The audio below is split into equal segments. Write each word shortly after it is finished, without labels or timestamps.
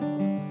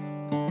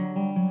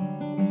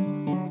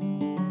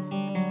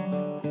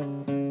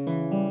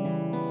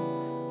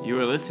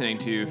listening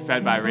to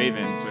Fed by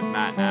Ravens with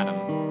Matt and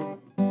Adam.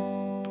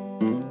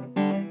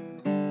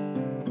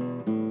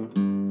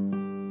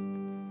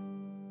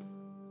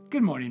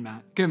 Good morning,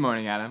 Matt. Good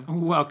morning, Adam.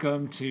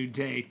 Welcome to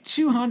day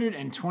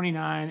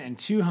 229 and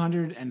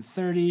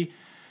 230.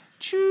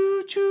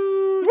 Choo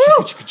choo.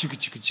 Chugga, chugga,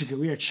 chugga, chugga.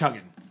 We are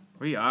chugging.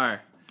 We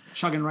are.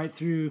 Chugging right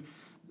through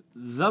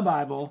the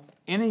Bible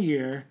in a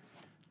year,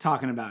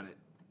 talking about it,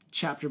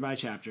 chapter by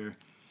chapter.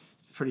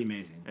 It's pretty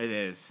amazing. It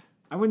is.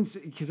 I wouldn't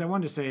say, because I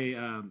wanted to say,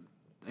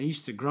 I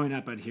used to, growing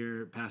up, I'd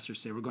hear pastors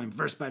say, we're going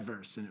verse by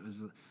verse, and it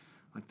was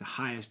like the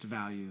highest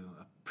value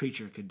a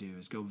preacher could do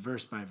is go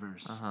verse by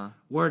verse,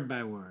 word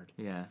by word.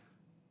 Yeah.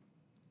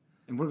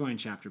 And we're going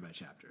chapter by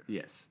chapter.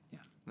 Yes. Yeah.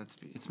 Let's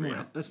be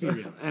More. Let's be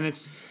real. And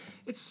it's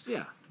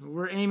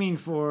we're aiming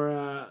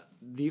for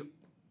the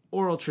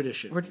oral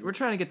tradition. We're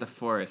trying to get the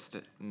forest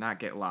to not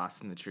get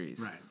lost in the trees.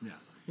 Right, yeah.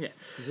 Yeah.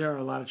 Because there are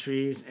a lot of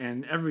trees,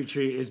 and every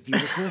tree is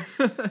beautiful.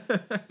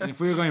 And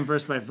if we were going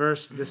verse by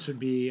verse, this would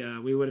be,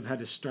 we would have had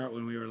to start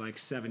when we were like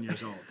 7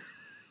 years old.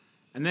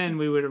 And then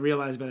we would have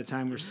realized by the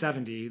time we're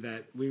 70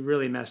 that we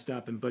really messed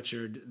up and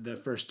butchered the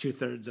first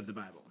 2/3 of the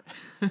Bible.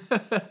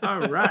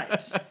 All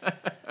right.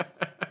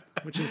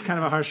 Which is kind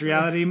of a harsh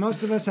reality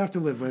most of us have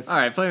to live with. All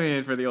right, play me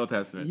in for the Old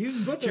Testament.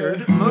 You've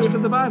butchered most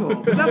of the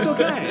Bible, but that's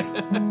okay.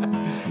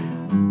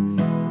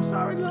 I'm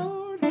sorry, Lord.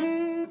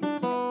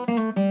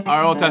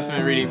 Our Old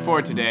Testament reading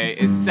for today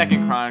is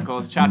 2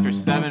 Chronicles chapter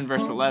 7,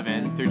 verse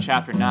 11 through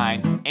chapter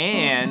 9,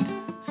 and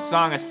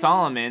Song of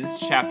Solomon's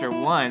chapter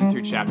 1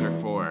 through chapter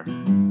 4.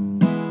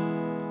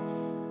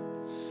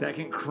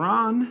 2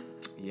 Chron,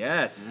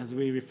 Yes. as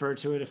we refer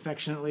to it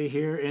affectionately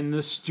here in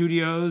the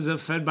studios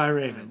of Fed by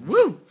Ravens.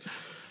 Woo!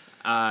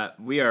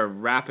 We are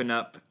wrapping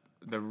up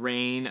the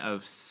reign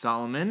of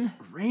Solomon.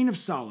 Reign of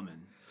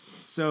Solomon.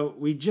 So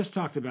we just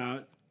talked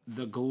about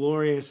the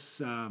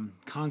glorious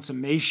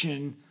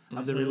consummation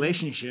of the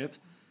relationship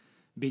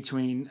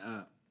between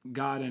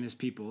God and his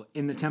people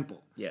in the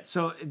temple. Yes.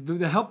 So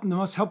the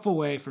most helpful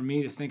way for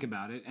me to think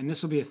about it, and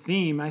this will be a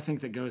theme I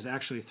think that goes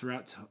actually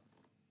throughout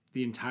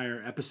the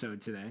entire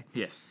episode today,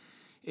 Yes.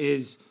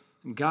 is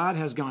God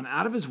has gone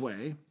out of his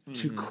way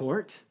to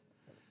court,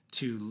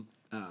 to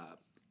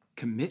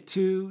commit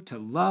to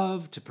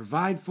love, to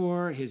provide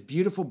for his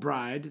beautiful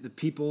bride, the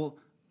people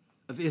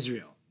of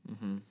Israel.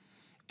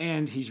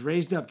 And he's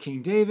raised up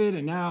King David,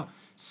 and now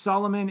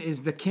Solomon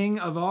is the king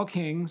of all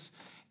kings,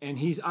 and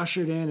he's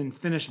ushered in and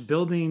finished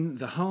building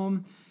the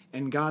home.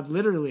 And God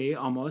literally,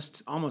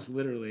 almost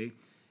literally,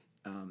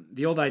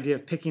 the old idea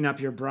of picking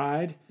up your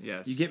bride.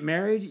 Yes. You get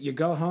married, you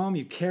go home,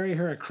 you carry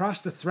her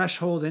across the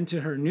threshold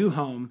into her new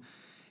home,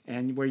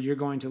 and where you're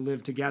going to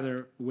live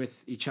together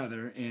with each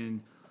other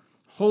in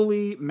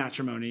holy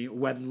matrimony,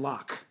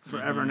 wedlock,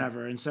 forever and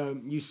ever. And so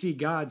you see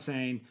God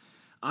saying,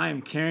 I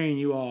am carrying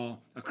you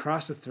all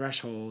across the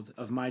threshold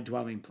of my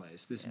dwelling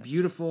place, this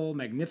beautiful,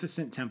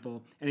 magnificent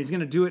temple. And he's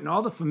going to do it in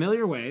all the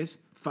familiar ways,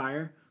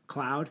 fire,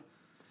 cloud.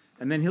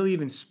 And then he'll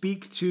even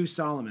speak to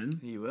Solomon.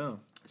 He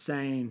will.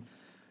 Saying,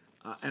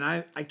 and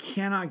I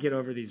cannot get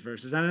over these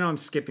verses. I know I'm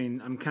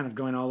skipping. I'm kind of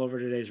going all over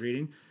today's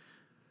reading.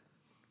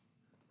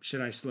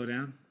 Should I slow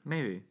down?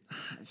 Maybe.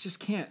 I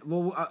just can't.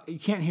 Well, you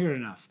can't hear it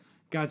enough.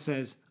 God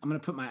says, I'm going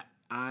to put my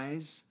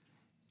eyes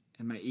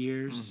and my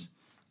ears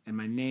and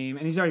my name,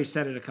 and he's already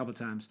said it a couple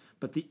times,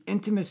 but the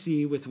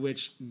intimacy with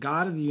which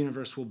God of the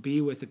universe will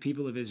be with the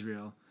people of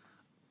Israel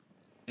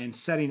and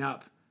setting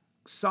up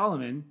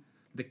Solomon,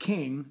 the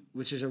king,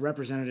 which is a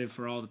representative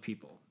for all the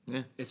people.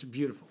 Yeah. It's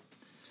beautiful.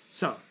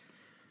 So.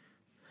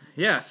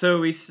 Yeah,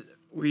 so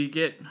we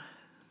get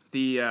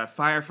the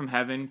fire from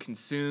heaven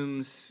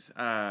consumes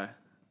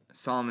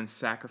Solomon's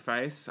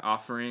sacrifice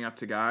offering up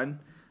to God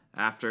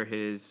after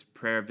his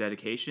prayer of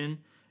dedication,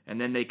 and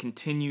then they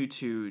continue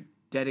to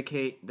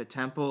dedicate the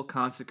temple,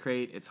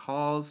 consecrate its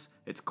halls,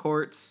 its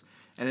courts,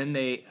 and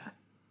then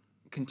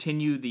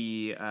continue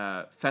the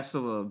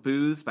festival of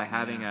booths by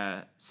having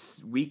a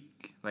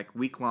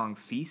week-long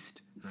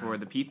feast for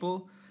the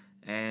people,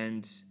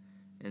 and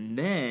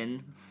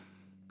then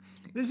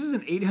this is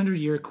an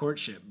 800-year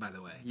courtship, by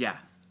the way. Yeah.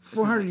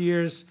 400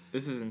 years.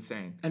 This is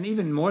insane. And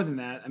even more than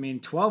that,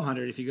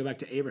 1,200 if you go back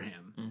to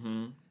Abraham.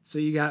 Mm-hmm. So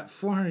you got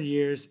 400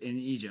 years in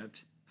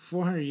Egypt,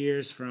 400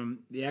 years from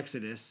the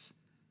Exodus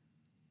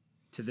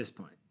to this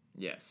point.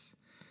 Yes.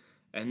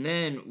 And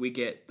then we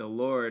get the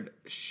Lord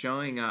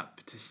showing up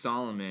to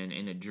Solomon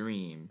in a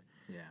dream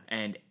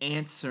and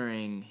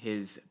answering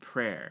his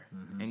prayer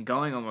and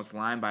going almost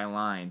line by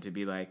line to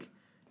be like,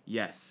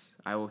 yes,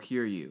 I will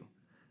hear you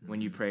when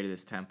you pray to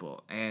this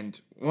temple. And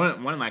one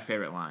of my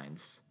favorite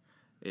lines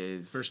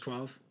is verse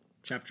 12,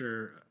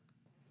 chapter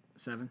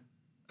 7.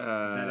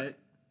 Is that it?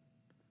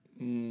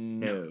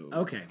 No.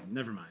 Okay,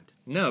 never mind.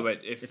 No, but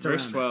if It's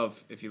verse around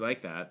 12, if you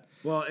like that.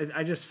 Well,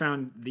 I just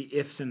found the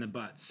ifs and the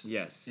buts.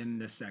 Yes. In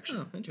this section.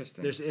 Oh,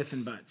 interesting. There's if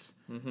and buts.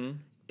 Mm-hmm.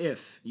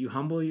 If you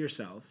humble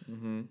yourself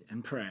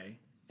and pray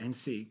and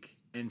seek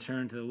and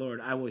turn to the Lord,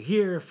 I will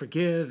hear,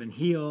 forgive, and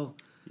heal.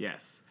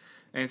 Yes.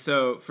 And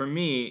so for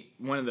me,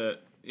 one of the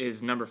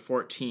is number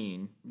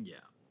 14. Yeah.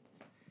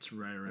 It's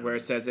right around where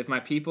it says, "If my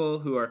people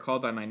who are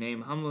called by my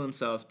name humble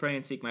themselves, pray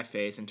and seek my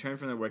face, and turn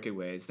from their wicked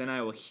ways, then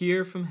I will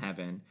hear from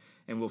heaven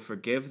and will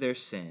forgive their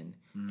sin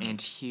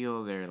and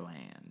heal their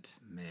land."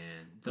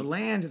 Man, the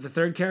land, the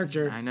third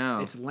character. I know.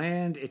 It's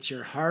land, it's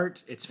your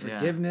heart, it's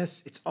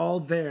forgiveness. It's all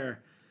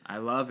there. I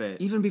love it.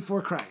 Even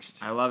before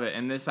Christ. I love it.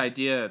 And this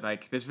idea,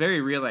 like this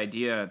very real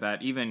idea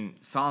that even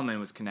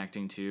Solomon was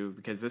connecting to,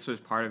 because this was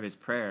part of his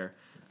prayer,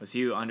 was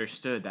he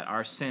understood that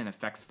our sin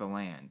affects the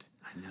land.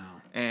 I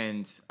know.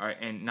 And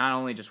not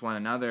only just one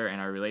another and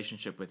our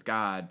relationship with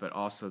God, but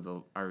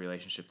also our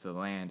relationship to the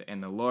land.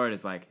 And the Lord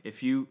is like,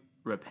 if you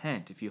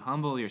repent, if you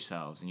humble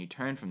yourselves and you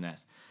turn from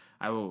this,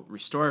 I will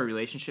restore a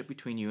relationship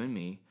between you and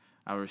me.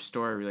 I will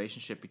restore a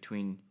relationship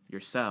between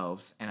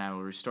yourselves, and I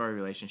will restore a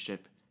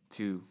relationship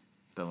to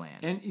the land.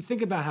 And you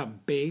think about how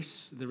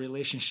base the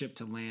relationship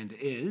to land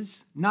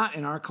is, not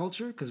in our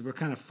culture, because we're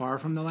kind of far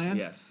from the land.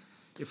 Yes.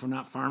 If we're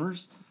not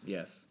farmers.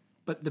 Yes.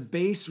 But the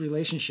base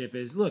relationship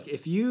is, look,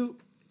 if you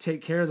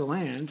take care of the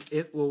land,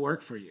 it will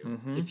work for you.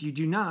 Mm-hmm. If you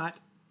do not,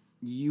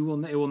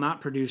 it will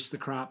not produce the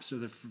crops or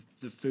the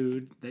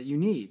food that you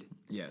need.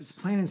 Yes. It's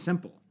plain and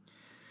simple.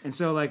 And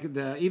so like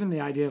even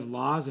the idea of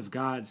laws of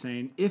God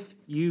saying, if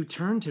you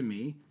turn to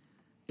me,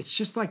 it's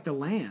just like the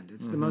land.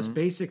 It's the most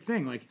basic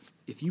thing. Like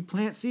if you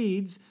plant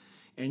seeds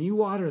and you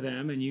water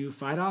them and you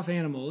fight off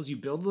animals, you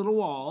build little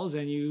walls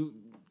and you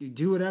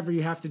do whatever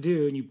you have to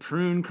do and you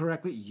prune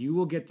correctly, you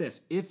will get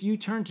this. If you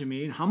turn to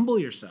me and humble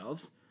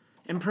yourselves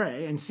and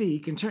pray and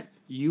seek and turn,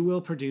 you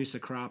will produce a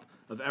crop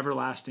of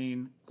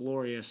everlasting,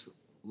 glorious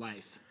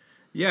life.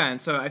 Yeah,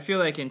 and so I feel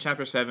like in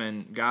chapter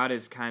 7, God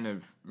is kind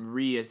of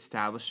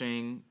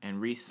reestablishing and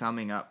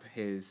re-summing up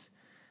his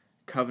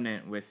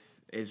covenant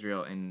with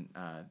Israel in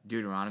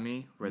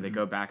Deuteronomy, where they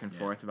go back and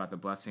forth about the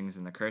blessings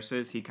and the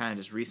curses. He kind of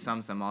just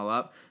re-sums them all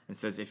up and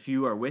says, if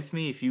you are with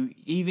me, if you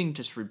even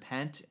just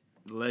repent,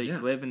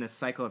 live in this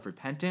cycle of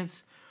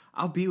repentance,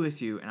 I'll be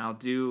with you and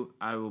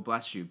I will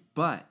bless you.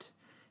 But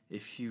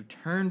if you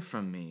turn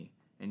from me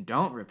and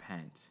don't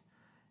repent,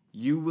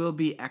 you will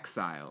be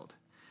exiled.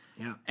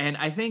 Yeah. And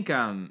I think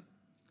like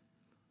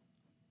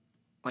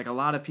a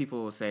lot of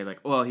people will say like,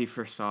 well, he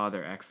foresaw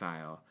their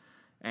exile.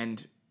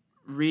 And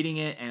reading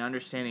it and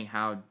understanding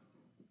how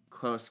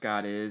close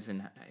God is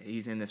and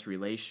he's in this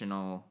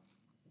relational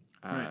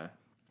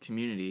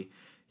community,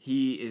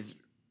 he's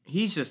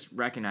just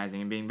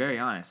recognizing and being very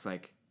honest,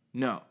 like,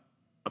 no,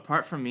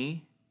 apart from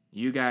me,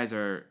 you guys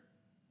will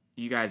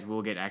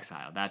get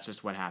exiled. That's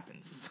just what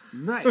happens.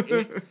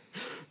 Right.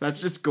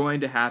 That's just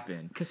going to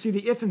happen. Because see,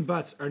 the if and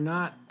buts are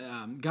not,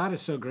 God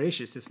is so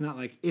gracious. It's not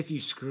like if you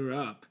screw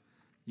up,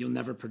 you'll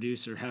never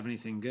produce or have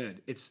anything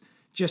good. It's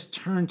just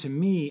turn to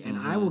me and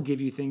I will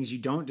give you things you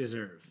don't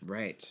deserve.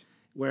 Right.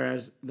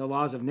 Whereas the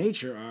laws of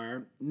nature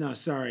are, no,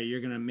 sorry, you're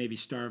going to maybe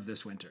starve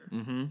this winter,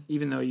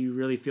 even though you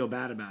really feel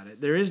bad about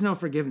it. There is no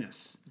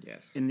forgiveness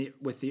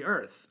with the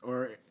earth,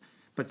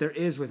 but there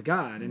is with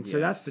God. And so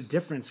that's the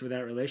difference with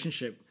that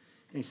relationship.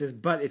 And he says,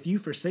 but if you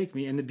forsake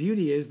me, and the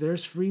beauty is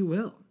there's free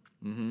will.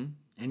 Mm-hmm.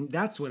 And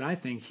that's what I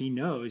think he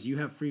knows. You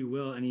have free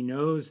will, and he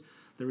knows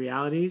the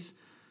realities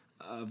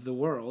of the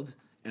world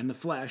and the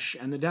flesh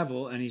and the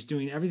devil, and he's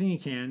doing everything he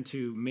can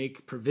to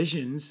make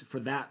provisions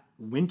for that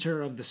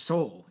winter of the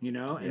soul,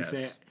 and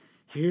say,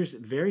 here's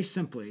very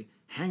simply,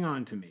 hang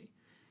on to me,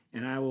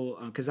 and I will,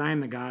 because I am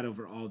the God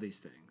over all these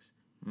things.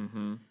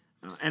 Mm-hmm.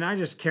 And I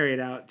just carry it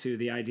out to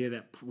the idea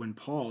that when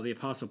the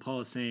Apostle Paul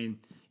is saying,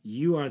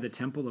 you are the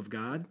temple of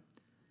God,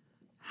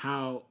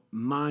 how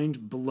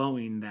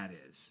mind-blowing that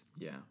is.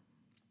 Yeah.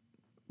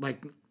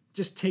 Like,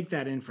 just take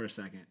that in for a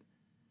second.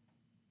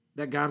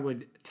 That God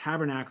would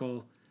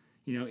tabernacle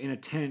in a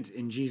tent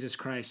in Jesus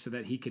Christ so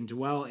that he can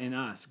dwell in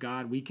us.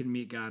 God, we can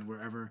meet God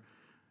wherever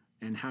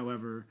and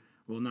however,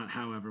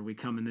 we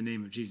come in the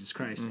name of Jesus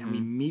Christ and we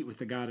meet with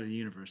the God of the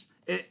universe.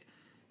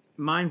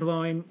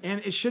 Mind-blowing,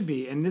 and it should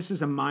be. And this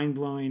is a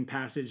mind-blowing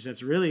passage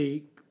that's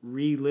really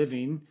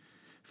reliving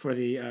for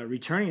the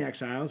returning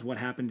exiles what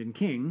happened in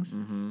Kings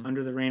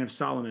under the reign of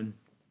Solomon.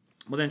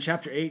 Well, then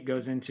chapter 8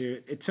 goes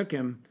into, it took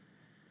him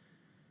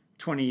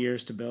 20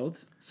 years to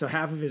build. So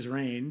half of his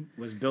reign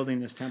was building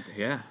this temple.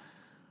 Yeah.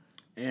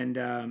 And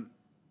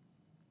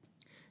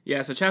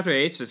so chapter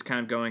 8 is just kind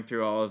of going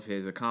through all of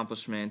his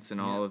accomplishments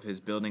and all of his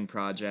building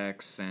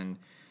projects, and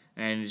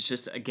it's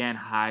just again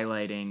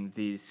highlighting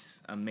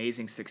these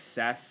amazing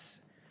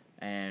success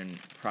and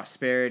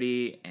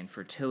prosperity and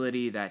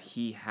fertility that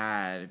he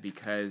had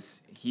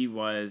because he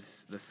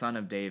was the son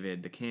of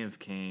David, the King of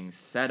Kings,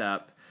 set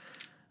up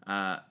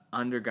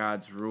under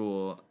God's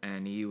rule,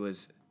 and he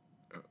was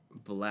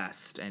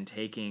blessed and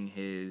taking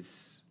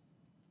his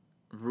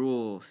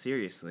rule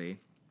seriously.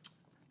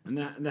 And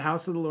the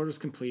house of the Lord is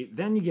complete.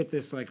 Then you get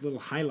this like little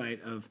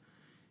highlight of,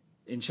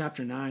 in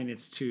chapter 9,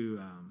 it's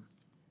to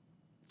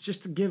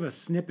just to give a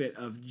snippet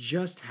of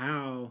just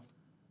how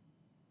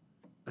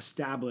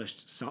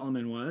established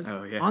Solomon was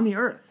on the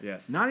earth.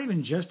 Yes. Not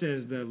even just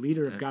as the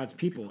leader of God's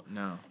people.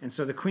 No. And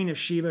so the Queen of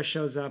Sheba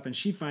shows up and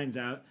she finds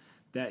out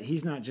that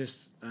he's not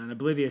just an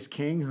oblivious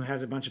king who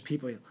has a bunch of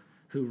people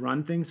who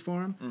run things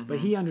for him, but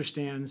he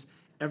understands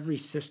every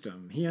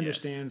system. He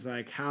understands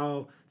like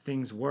how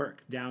things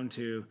work down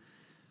to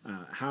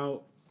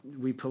how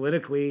we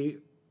politically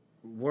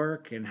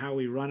work and how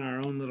we run our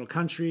own little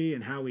country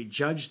and how we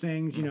judge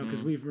things, you know,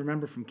 because we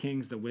remember from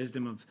Kings the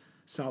wisdom of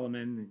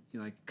Solomon, you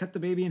know, like cut the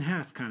baby in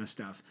half kind of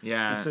stuff.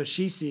 Yeah. And so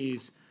she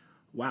sees,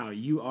 wow,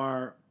 you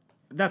are,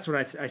 that's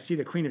what I see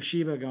the Queen of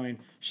Sheba going,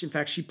 in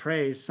fact, she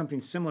prays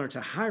something similar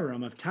to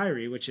Hiram of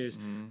Tyre, which is,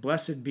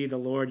 blessed be the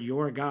Lord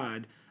your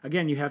God.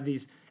 Again, you have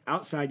these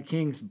outside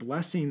kings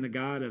blessing the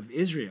God of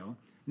Israel,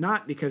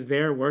 not because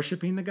they're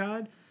worshiping the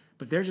God,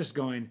 but they're just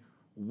going,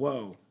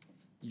 whoa,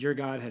 your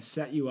God has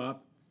set you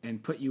up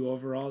and put you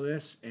over all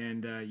this,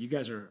 and you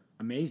guys are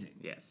amazing.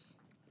 Yes.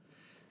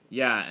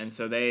 Yeah, and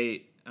so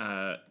they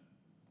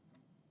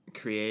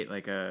create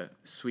like a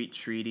sweet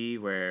treaty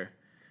where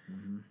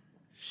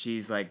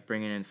she's like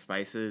bringing in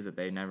spices that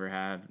they never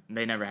had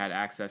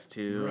access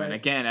to, Right. and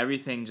again,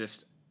 everything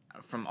just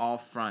from all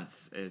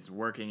fronts is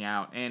working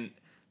out. And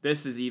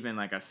this is even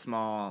like a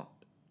small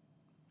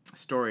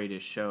story to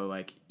show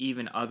like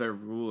even other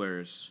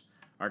rulers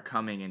are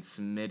coming and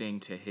submitting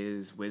to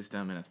his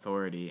wisdom and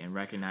authority and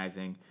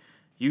recognizing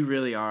you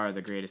really are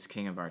the greatest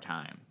king of our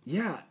time.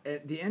 Yeah,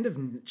 at the end of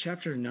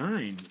chapter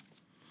 9,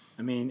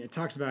 I mean, it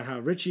talks about how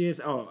rich he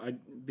is.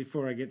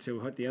 Before I get to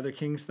what the other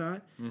kings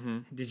thought,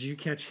 did you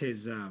catch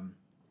his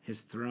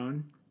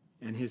throne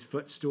and his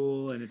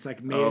footstool? And it's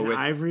like made in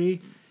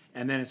ivory,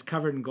 and then it's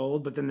covered in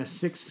gold. But then the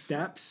 6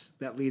 steps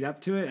that lead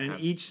up to it, and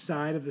each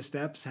side of the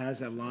steps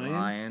has a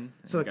lion.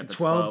 So like the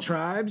 12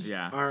 tribes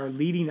are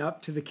leading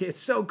up to the king. It's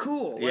so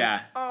cool.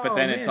 Like, but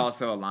then it's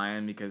also a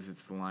lion because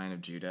it's the Lion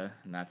of Judah,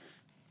 and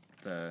that's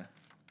the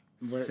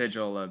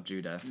sigil of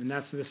Judah. And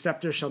that's the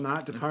scepter shall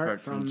not depart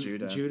from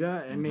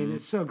Judah. I mean,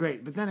 it's so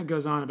great. But then it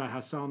goes on about how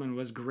Solomon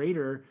was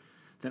greater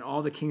than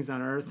all the kings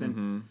on earth.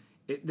 And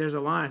there's a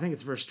line, I think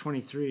it's verse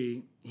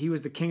 23. He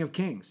was the king of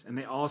kings, and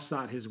they all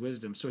sought his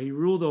wisdom. So he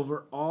ruled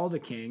over all the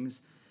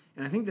kings.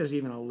 And I think there's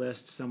even a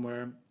list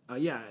somewhere.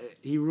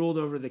 He ruled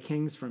over the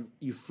kings from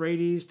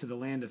Euphrates to the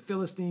land of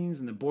Philistines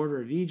and the border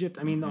of Egypt.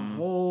 I mean, the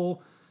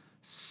whole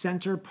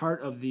center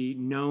part of the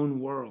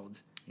known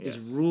world is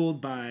ruled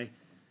by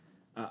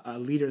a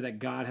leader that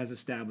God has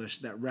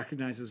established that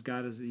recognizes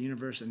God as the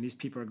universe, and these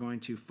people are going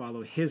to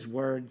follow his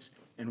words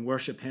and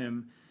worship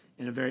him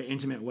in a very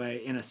intimate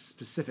way in a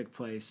specific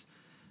place.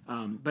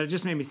 But it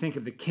just made me think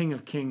of the King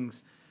of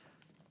Kings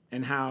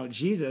and how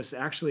Jesus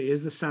actually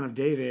is the son of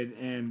David.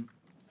 And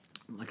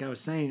like I was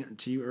saying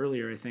to you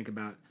earlier,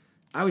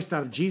 I always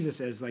thought of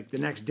Jesus as like the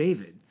next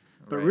David,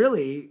 but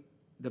really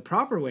the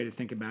proper way to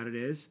think about it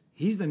is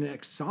he's the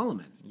next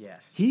Solomon.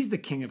 Yes. He's the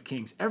King of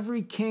Kings.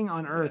 Every king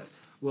on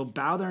earth will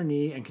bow their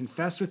knee and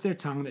confess with their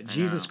tongue that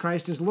Jesus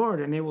Christ is Lord,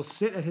 and they will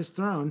sit at his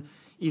throne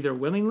either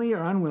willingly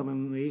or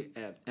unwillingly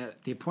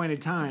at the appointed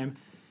time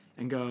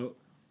and go,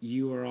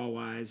 you are all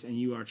wise and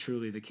you are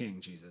truly the King,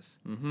 Jesus.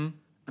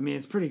 I mean,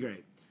 it's pretty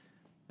great.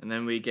 And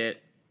then we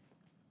get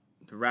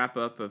the wrap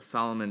up of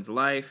Solomon's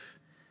life,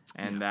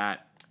 and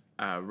that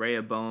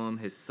Rehoboam,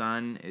 his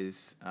son,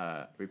 is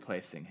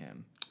replacing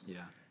him.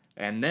 Yeah.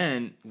 And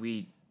then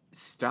we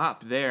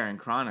stop there in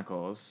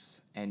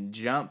Chronicles and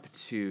jump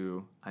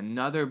to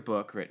another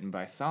book written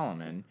by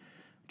Solomon,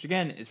 which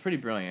again is pretty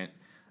brilliant,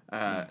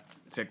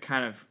 to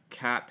kind of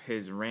cap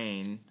his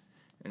reign.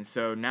 And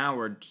so now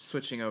we're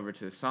switching over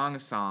to the Song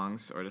of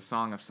Songs, or the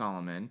Song of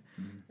Solomon,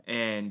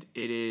 and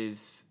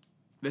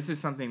this is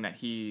something that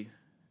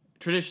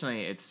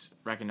traditionally it's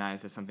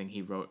recognized as something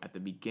he wrote at the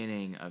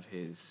beginning of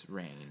his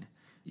reign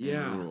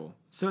and rule.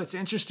 So it's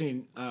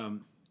interesting.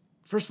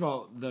 First of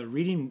all, the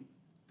reading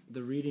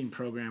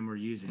program we're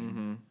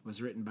using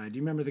was written by, do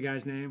you remember the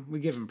guy's name? We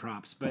give him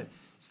props, but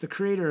it's the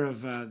creator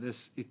of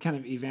this kind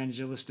of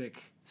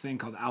evangelistic thing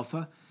called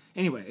Alpha.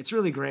 Anyway, it's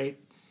really great.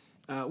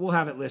 We'll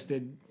have it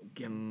listed.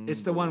 Gimbal.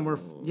 It's the one where,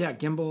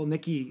 Gimbal,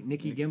 Nikki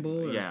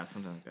Gimbal.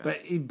 Something like that.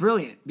 But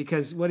brilliant,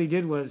 because what he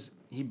did was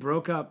he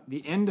broke up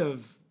the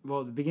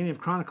beginning of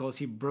Chronicles,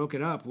 he broke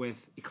it up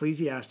with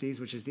Ecclesiastes,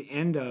 which is the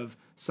end of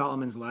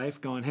Solomon's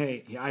life, going,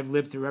 hey, I've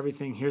lived through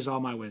everything, here's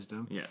all my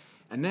wisdom. Yes.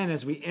 And then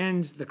as we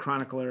end the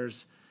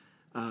chronicler's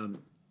kind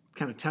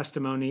of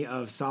testimony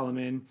of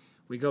Solomon,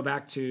 we go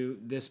back to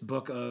this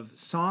book of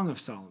Song of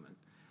Solomon,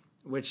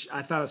 which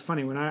I thought was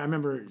funny. When I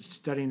remember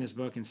studying this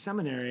book in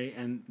seminary,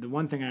 and the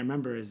one thing I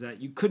remember is that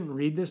you couldn't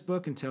read this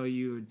book until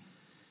you'd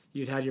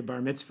had your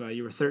bar mitzvah.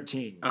 You were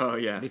 13. Oh,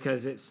 yeah.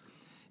 Because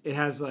it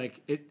has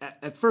like,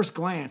 at first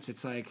glance,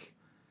 it's like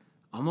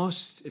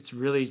almost, it's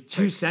really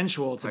too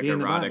sensual to be in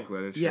the Bible. Erotic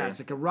literature. Yeah,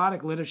 it's like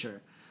erotic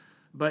literature.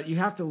 But you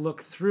have to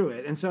look through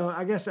it. And so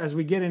I guess as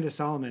we get into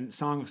Solomon,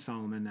 Song of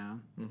Solomon now,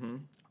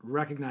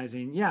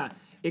 recognizing,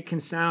 it can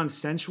sound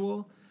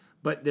sensual,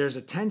 but there's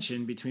a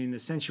tension between the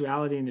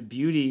sensuality and the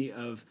beauty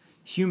of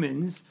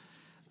humans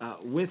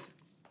with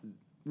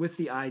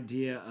the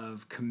idea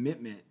of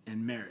commitment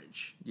and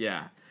marriage.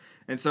 Yeah.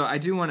 And so I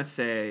do want to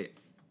say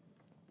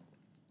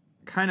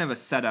kind of a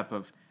setup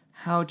of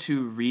how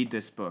to read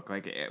this book.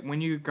 Like when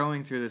you're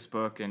going through this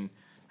book and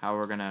how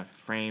we're going to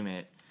frame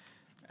it,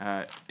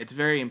 it's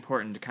very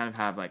important to kind of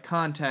have like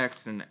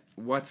context and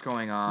what's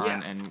going on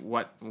Yeah. and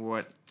what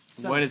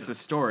Set is us the up.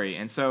 story.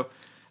 And so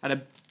at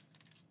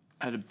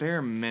a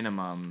bare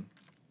minimum,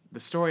 the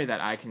story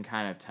that I can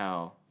kind of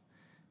tell,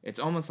 it's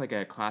almost like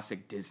a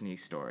classic Disney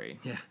story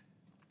Yeah.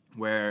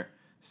 where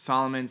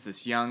Solomon's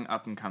this young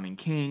up and coming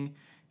king.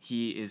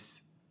 He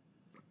is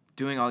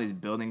doing all these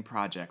building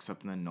projects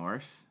up in the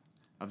north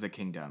of the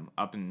kingdom,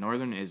 up in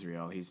northern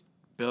Israel. He's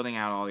building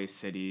out all these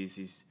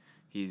cities.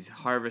 He's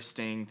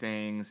harvesting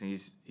things, and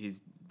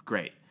he's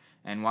great.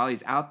 And while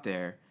he's out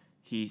there,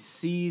 he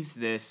sees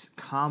this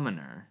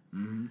commoner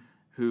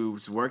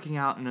who's working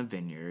out in a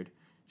vineyard.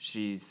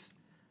 She's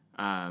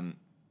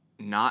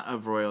not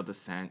of royal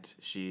descent.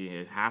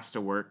 Has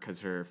to work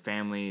because her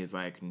family is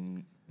like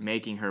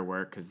making her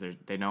work because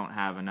they don't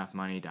have enough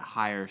money to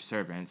hire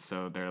servants.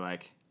 So they're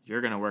like,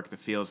 you're going to work the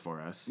field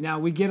for us. Now,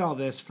 we get all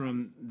this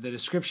from the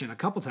description a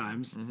couple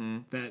times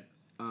that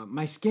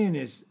my skin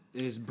is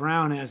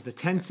brown as the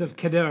tents of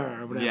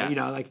Kedar or whatever, Yes. you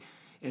know, like,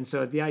 and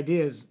so the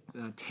idea is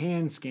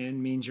tan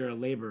skin means you're a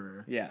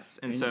laborer. Yes.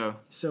 And so,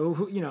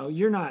 So, you know,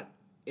 you're not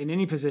in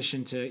any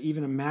position to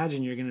even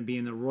imagine you're going to be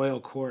in the royal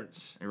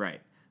courts. right.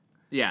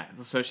 Yeah.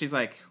 So she's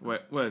like,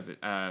 what is it?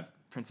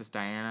 Princess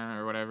Diana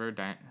or whatever?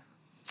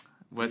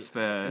 What's Are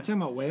you the...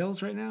 talking about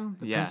Wales right now?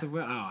 The Yeah. Prince of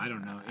Wales? Oh, I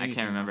don't know. I anything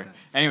can't about remember.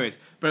 that. Anyways,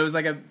 but it was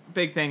like a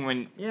big thing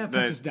when... Yeah,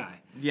 Princess Di.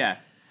 Yeah.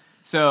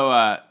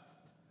 So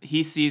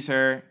he sees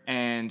her,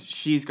 and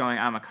she's going,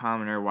 I'm a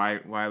commoner.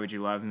 Why would you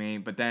love me?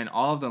 But then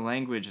all of the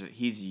language that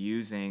he's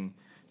using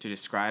to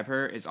describe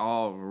her is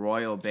all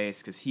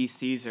royal-based because he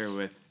sees her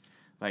with,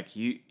 like,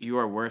 you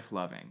are worth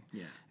loving.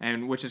 Yeah.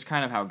 And which is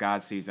kind of how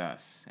God sees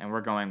us. And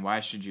we're going, why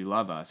should you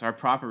love us? Our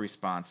proper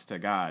response to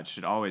God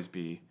should always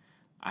be,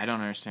 I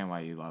don't understand why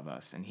you love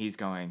us. And he's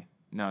going,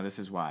 no, this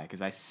is why.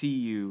 Because I see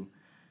you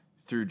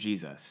through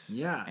Jesus.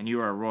 Yeah. And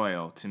you are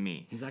royal to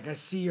me. He's like, I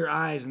see your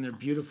eyes and they're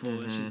beautiful.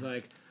 And Mm-hmm. she's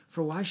like,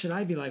 for why should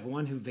I be like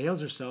one who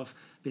veils herself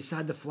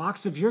beside the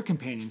flocks of your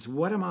companions?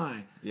 What am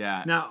I?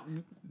 Yeah.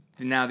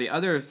 Now, the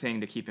other thing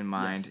to keep in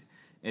mind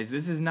Yes. is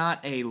this is not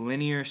a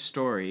linear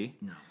story.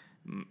 no.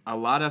 A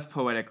lot of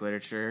poetic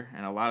literature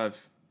and a lot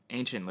of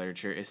ancient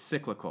literature is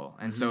cyclical.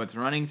 And so it's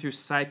running through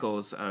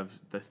cycles of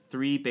the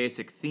three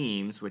basic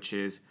themes, which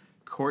is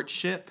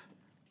courtship,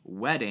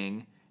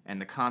 wedding,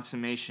 and the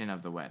consummation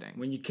of the wedding.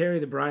 When you carry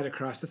the bride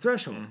across the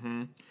threshold.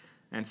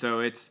 And so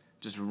it's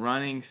just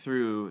running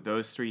through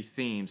those three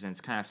themes, and it's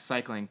kind of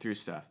cycling through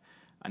stuff.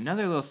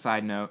 Another little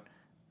side note,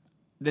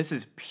 this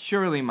is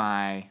purely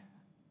my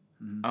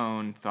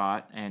own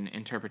thought and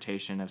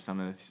interpretation of some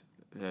of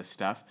the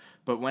stuff,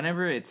 but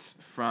whenever it's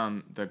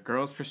from the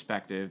girl's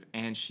perspective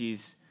and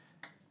she's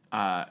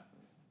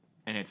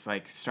and it's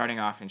like starting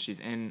off and she's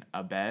in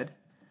a bed,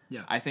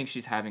 Yeah. I think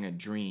she's having a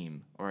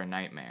dream or a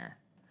nightmare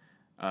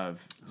of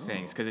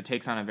things because it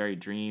takes on a very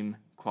dream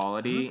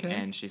quality. Okay.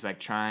 And she's like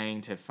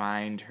trying to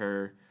find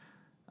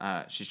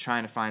she's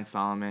trying to find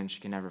Solomon. She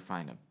can never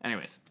find him.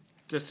 Anyways,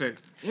 just a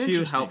few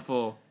Interesting.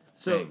 helpful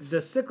So things.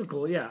 the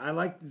cyclical, yeah, I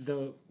like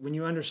when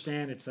you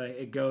understand it's like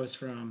it goes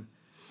from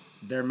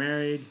they're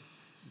married,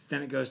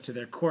 then it goes to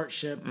their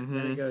courtship,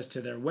 then it goes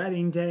to their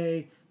wedding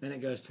day, then it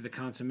goes to the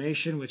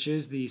consummation, which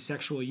is the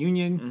sexual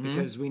union,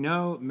 because we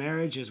know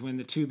marriage is when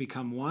the two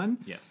become one.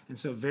 Yes. And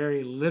so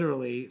very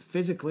literally,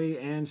 physically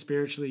and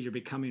spiritually, you're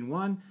becoming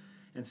one.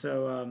 And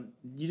so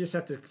you just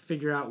have to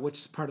figure out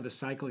which part of the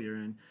cycle you're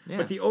in. Yeah.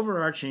 But the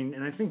overarching,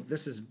 and I think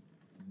this is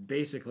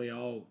basically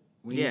all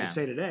we need Yeah. to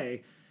say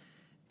today,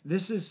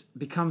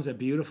 becomes a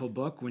beautiful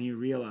book when you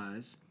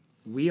realize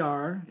we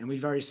are, and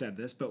we've already said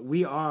this, but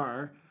we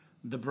are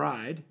the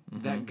bride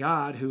that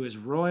God, who is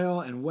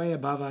royal and way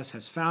above us,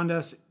 has found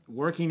us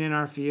working in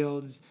our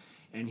fields,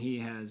 and he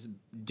has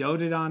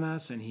doted on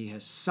us, and he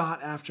has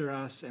sought after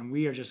us, and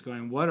we are just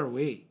going, what are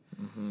we?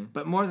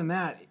 But more than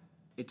that,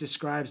 it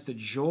describes the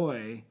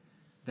joy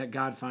that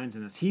God finds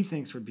in us. He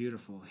thinks we're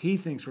beautiful. He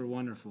thinks we're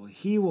wonderful.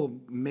 He will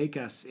make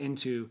us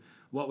into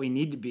what we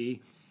need to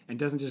be and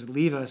doesn't just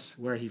leave us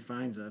where he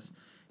finds us.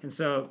 And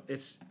so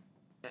it's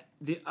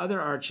the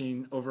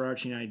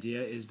overarching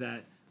idea is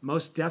that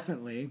most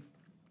definitely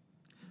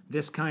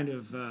this kind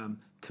of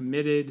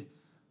committed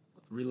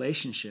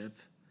relationship,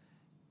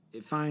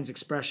 it finds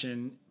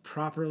expression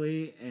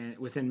properly and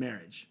within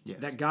marriage. Yes.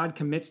 That God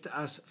commits to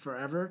us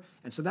forever.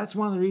 And so that's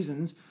one of the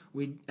reasons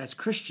we, as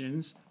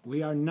Christians, we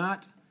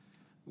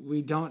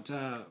don't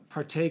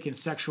partake in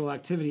sexual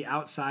activity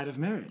outside of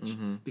marriage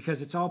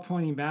because it's all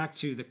pointing back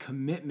to the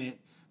commitment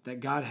that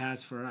God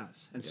has for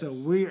us. And so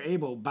we're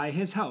able, by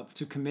his help,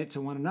 to commit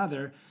to one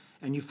another,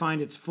 and you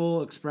find its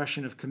full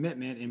expression of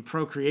commitment in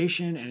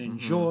procreation and in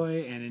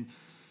joy and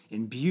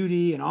in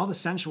beauty and all the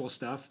sensual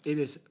stuff. It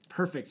is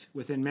perfect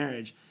within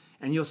marriage.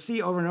 And you'll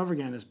see over and over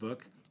again in this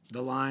book,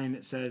 the line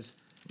that says,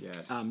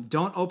 Yes.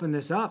 don't open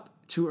this up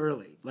too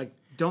early. Like,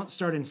 don't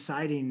start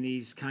inciting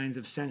these kinds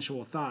of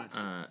sensual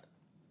thoughts.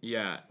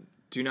 Yeah.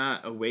 Do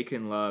not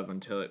awaken love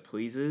until it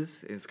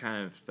pleases is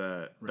kind of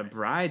the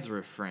bride's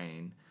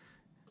refrain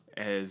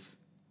is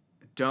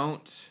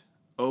don't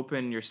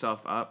open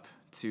yourself up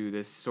to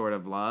this sort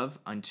of love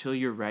until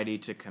you're ready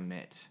to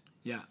commit.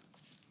 Yeah.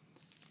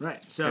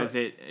 Right. So Because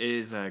it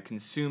is a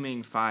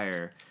consuming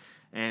fire,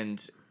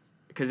 and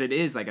because it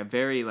is like a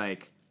very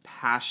like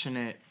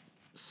passionate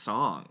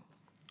song,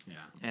 yeah.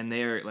 and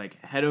they're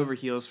like head over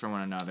heels for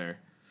one another.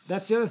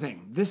 That's the other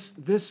thing.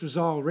 This was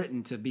all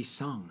written to be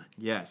sung.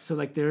 Yes. So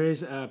like there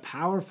is a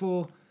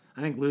powerful.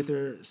 I think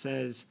Luther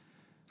says,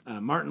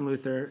 Martin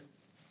Luther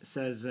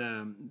says,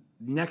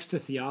 next to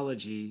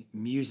theology,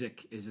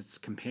 music is its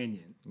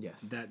companion.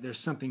 Yes. That there's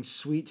something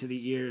sweet to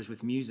the ears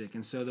with music,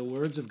 and so the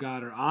words of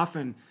God are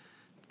often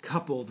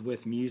coupled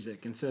with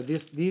music, and so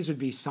these would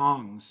be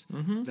songs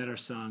that are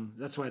sung.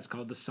 That's why it's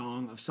called the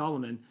Song of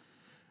Solomon.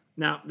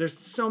 Now, there's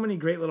so many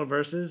great little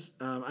verses.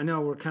 I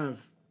know we're kind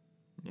of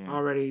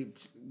already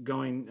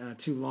going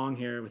too long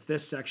here with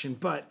this section,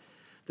 but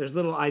there's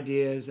little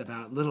ideas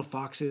about little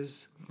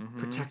foxes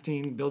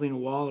protecting, building a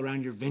wall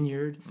around your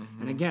vineyard.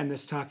 And again,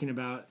 this talking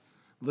about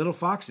little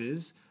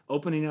foxes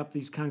opening up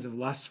these kinds of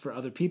lusts for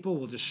other people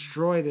will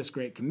destroy this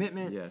great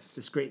commitment,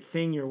 this great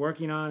thing you're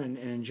working on and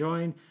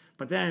enjoying.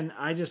 But then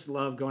I just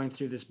love going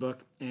through this book.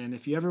 And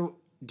if you ever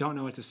don't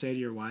know what to say to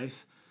your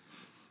wife,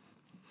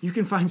 you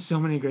can find so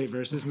many great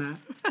verses, Matt.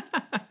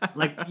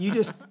 Like, you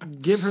just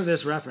give her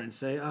this reference.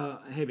 Say,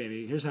 hey,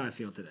 baby, here's how I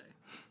feel today.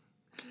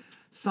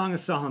 Song of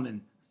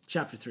Solomon,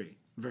 chapter 3,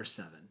 verse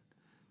 7.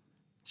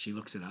 She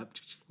looks it up.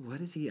 What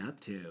is he up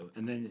to?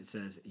 And then it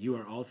says, you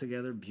are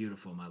altogether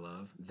beautiful, my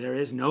love. There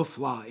is no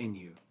flaw in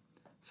you.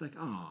 It's like,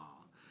 oh.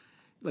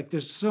 Like,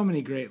 there's so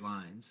many great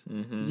lines.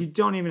 You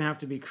don't even have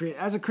to be creative.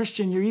 As a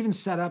Christian, you're even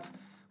set up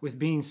with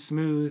being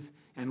smooth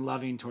and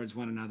loving towards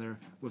one another,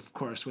 of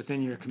course,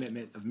 within your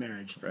commitment of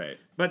marriage. Right.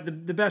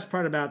 But the best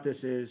part about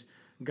this is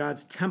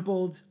God's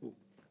templed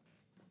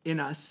in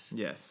us.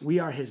 Yes. We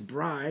are his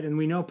bride, and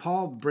we know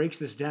Paul breaks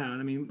this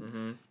down. I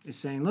mean, is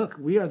saying, look,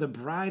 we are the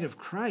bride of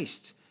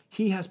Christ.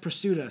 He has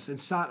pursued us and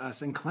sought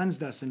us and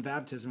cleansed us in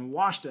baptism and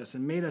washed us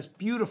and made us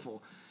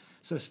beautiful.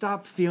 So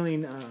stop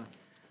feeling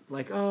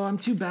like, oh, I'm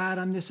too bad,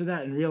 I'm this or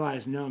that, and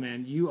realize, no,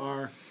 man, you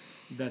are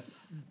the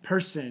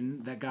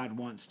person that God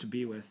wants to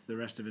be with the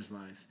rest of his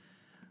life.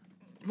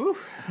 Whew.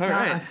 All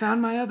right. I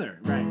found my other.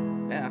 Right.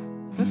 Yeah.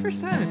 For the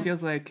first time, it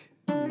feels like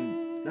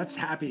That's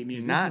happy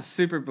music. not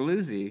super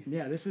bluesy.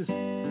 Yeah, this is... Yeah,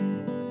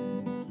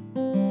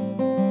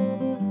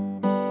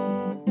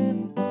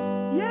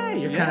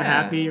 you're kind of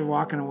happy. You're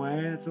walking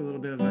away. That's a little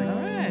bit of like... All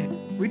right.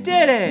 We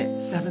did it!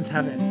 Seventh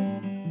heaven.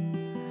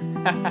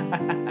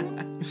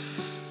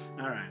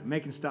 All right,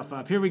 making stuff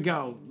up. Here we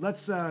go.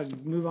 Let's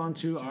move on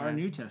to our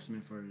New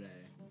Testament for today.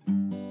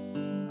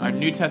 Our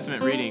New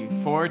Testament reading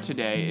for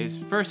today is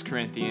 1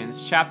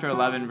 Corinthians chapter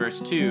 11, verse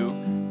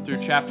 2 through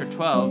chapter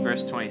 12,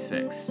 verse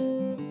 26.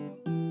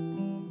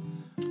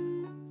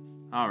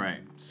 All right.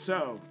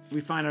 So,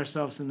 we find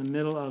ourselves in the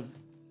middle of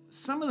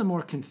some of the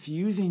more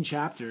confusing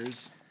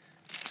chapters.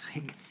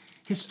 Like,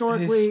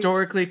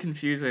 historically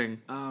confusing.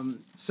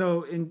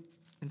 So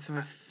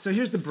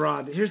here's the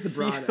broad idea.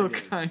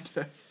 Kind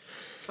of.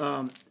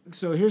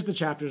 So here's the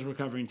chapters we're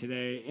covering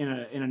today in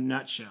a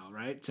nutshell,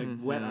 right? To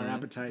whet our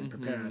appetite and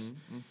prepare us.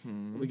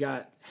 We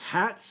got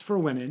hats for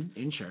women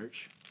in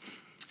church.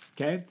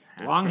 Okay,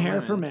 long hair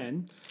for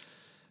men.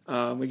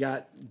 We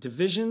got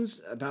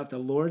divisions about the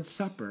Lord's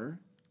Supper.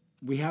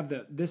 We have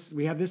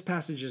this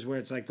passages where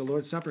it's like the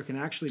Lord's Supper can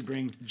actually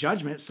bring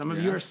judgment. Some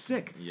of you are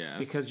sick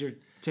because you're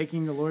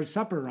taking the Lord's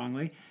Supper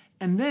wrongly.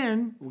 And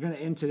then we're going to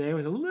end today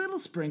with a little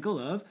sprinkle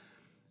of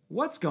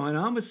what's going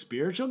on with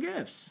spiritual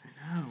gifts.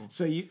 I know.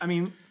 So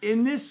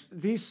in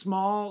these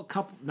small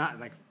couple, not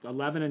like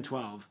 11 and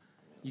 12,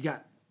 you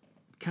got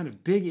kind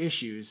of big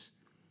issues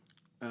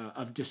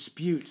of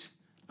dispute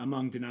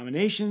among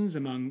denominations,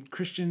 among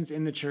Christians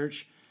in the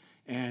church,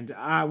 and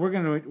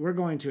we're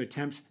going to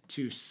attempt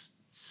to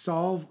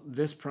solve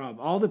this problem,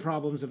 all the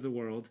problems of the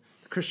world,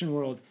 the Christian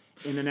world,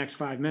 in the next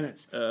 5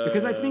 minutes,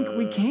 because I think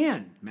we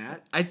can,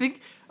 Matt. I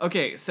think,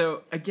 okay,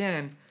 so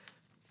again,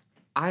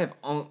 I have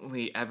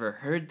only ever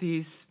heard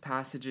these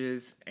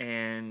passages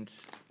and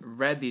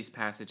read these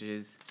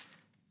passages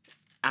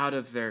out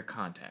of their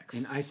context.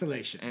 In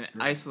isolation.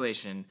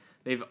 Isolation.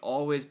 They've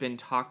always been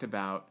talked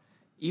about.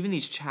 Even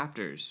these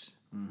chapters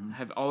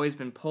have always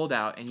been pulled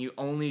out, and you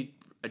only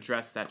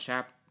address that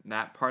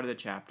part of the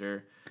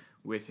chapter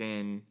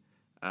within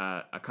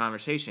a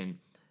conversation,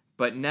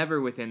 but never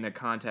within the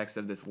context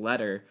of this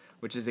letter,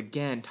 which is,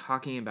 again,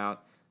 talking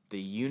about the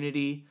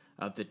unity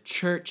of the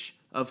church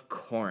of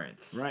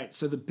Corinth. Right.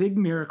 So the big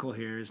miracle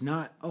here is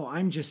not, oh,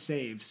 I'm just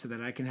saved so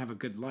that I can have a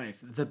good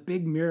life. The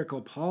big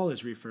miracle Paul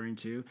is referring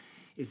to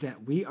is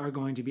that we are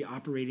going to be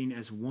operating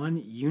as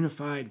one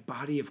unified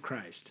body of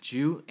Christ.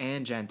 Jew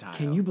and Gentile.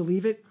 Can you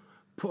believe it?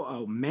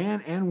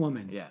 Man and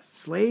woman. Yes.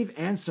 Slave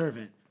and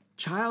servant.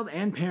 Child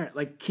and parent.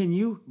 Like, can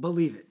you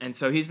believe it? And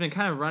so he's been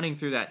kind of running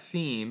through that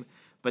theme,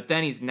 but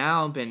then he's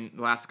now been,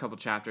 the last couple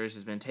chapters,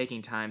 has been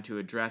taking time to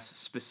address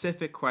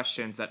specific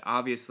questions that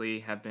obviously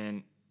have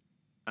been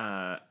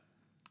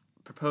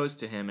proposed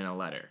to him in a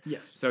letter.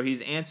 Yes. So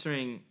he's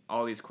answering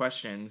all these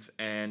questions,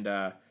 and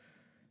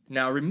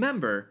now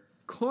remember,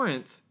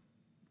 Corinth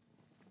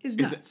Is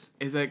nuts.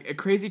 is a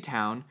crazy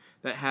town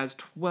that has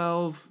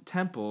 12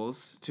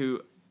 temples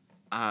to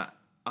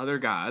other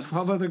gods.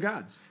 12 other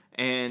gods.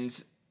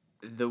 And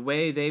the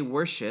way they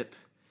worship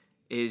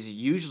is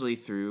usually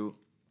through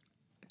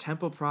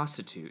temple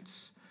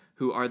prostitutes,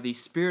 who are the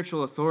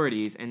spiritual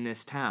authorities in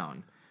this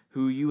town,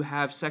 who you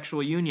have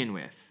sexual union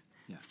with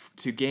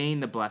to gain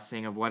the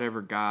blessing of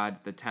whatever god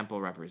the temple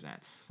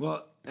represents.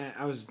 Well,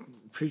 I was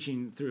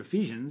preaching through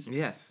Ephesians.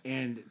 Yes.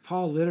 And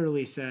Paul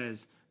literally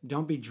says,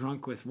 don't be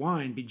drunk with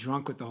wine, be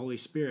drunk with the Holy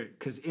Spirit.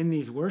 Because in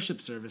these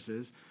worship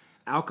services,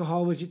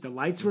 alcohol was, the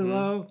lights were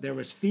low, there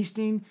was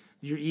feasting,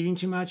 you're eating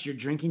too much, you're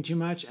drinking too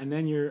much, and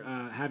then you're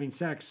having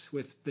sex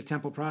with the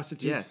temple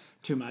prostitutes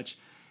too much.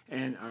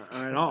 And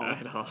or at all.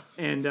 At all.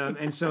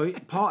 And so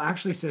Paul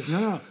actually says,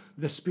 no,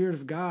 the Spirit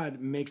of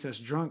God makes us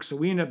drunk. So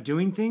we end up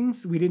doing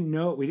things we didn't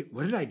know.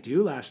 What did I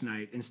do last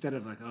night? Instead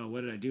of like, oh,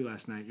 what did I do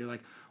last night? You're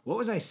like, what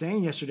was I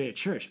saying yesterday at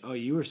church? Oh,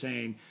 you were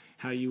saying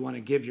how you want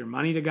to give your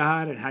money to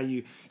God and how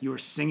you were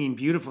singing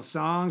beautiful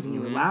songs and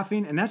you were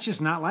laughing. And that's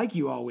just not like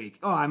you all week.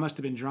 Oh, I must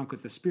have been drunk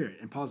with the Spirit.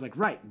 And Paul's like,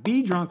 right,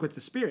 be drunk with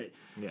the Spirit.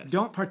 Yes.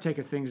 Don't partake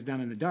of things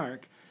done in the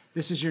dark.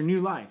 This is your new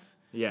life.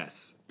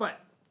 Yes. But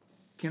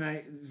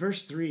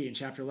verse 3 in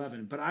chapter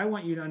 11, but I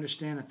want you to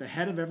understand that the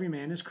head of every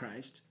man is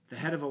Christ, the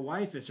head of a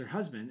wife is her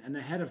husband, and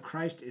the head of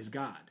Christ is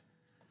God.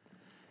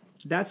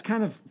 That's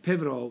kind of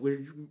pivotal.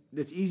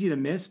 It's easy to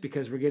miss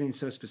because we're getting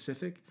so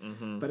specific.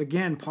 But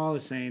again, Paul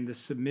is saying the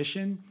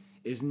submission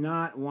is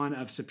not one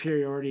of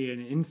superiority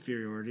and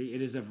inferiority.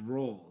 It is of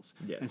roles.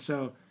 Yes. And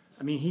so,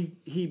 I mean,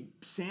 he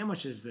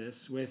sandwiches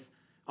this with,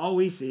 all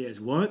we see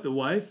is what? The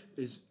wife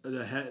is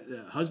the head,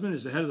 the husband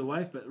is the head of the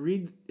wife, but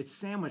read, it's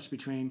sandwiched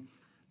between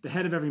the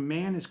head of every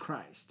man is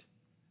Christ.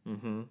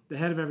 The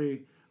head of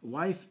every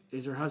wife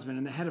is her husband,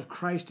 and the head of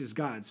Christ is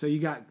God. So you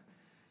got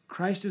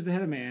Christ is the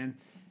head of man,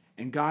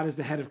 and God is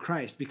the head of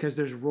Christ, because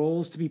there's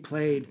roles to be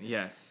played.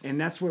 Yes. And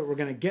that's what we're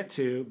going to get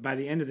to by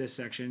the end of this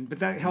section. But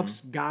that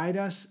helps guide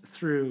us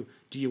through,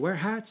 do you wear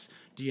hats?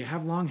 Do you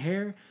have long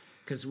hair?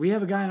 Because we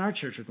have a guy in our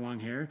church with long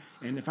hair,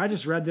 and if I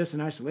just read this in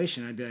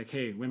isolation, I'd be like,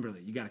 hey,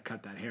 Wimberly, you got to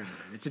cut that hair, man.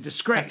 It's a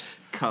disgrace.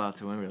 Call out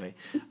to Wimberly.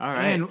 All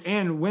right.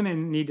 And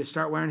women need to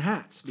start wearing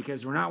hats,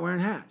 because we're not wearing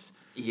hats.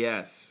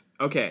 Yes.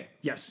 Okay.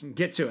 Yes,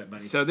 get to it,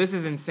 buddy. So this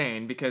is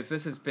insane, because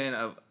this has been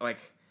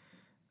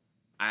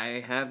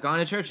I have gone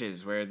to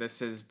churches where this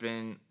has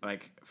been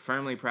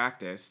firmly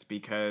practiced,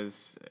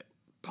 because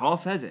Paul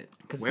says it.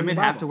 Women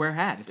have to wear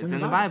hats. It's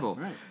in the Bible.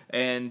 Right.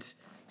 And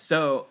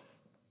so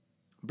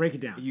Break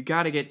it down. you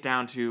got to get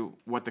down to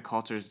what the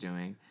culture is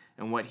doing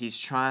and what he's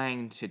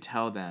trying to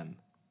tell them.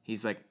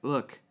 He's like,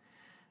 look,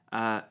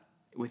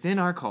 within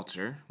our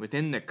culture,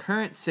 within the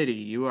current city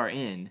you are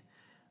in,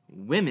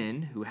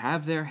 women who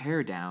have their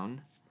hair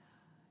down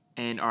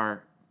and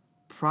are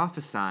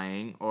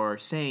prophesying or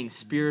saying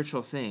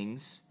spiritual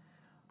things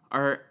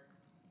are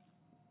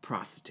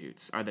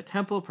prostitutes, are the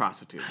temple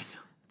prostitutes.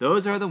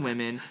 Those are the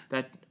women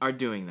that are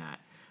doing that.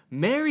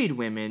 Married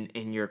women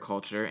in your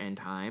culture and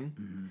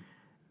time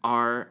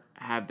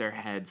have their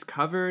heads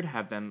covered,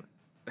 have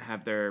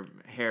their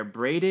hair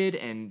braided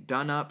and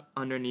done up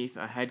underneath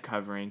a head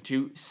covering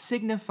to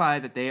signify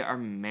that they are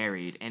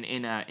married and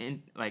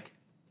in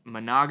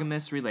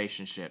monogamous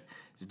relationship.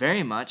 It's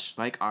very much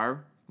like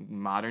our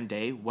modern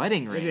day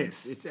wedding rings.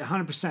 It is. It's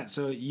 100%.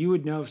 So you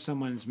would know if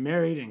someone's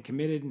married and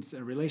committed in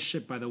a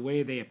relationship by the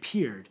way they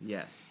appeared.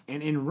 Yes.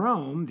 And in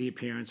Rome, the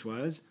appearance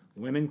was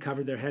women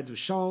covered their heads with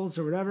shawls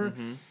or whatever,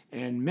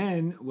 and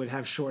men would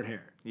have short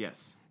hair.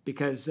 Yes.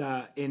 Because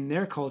in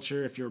their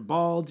culture, if you're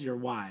bald, you're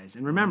wise.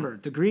 And remember,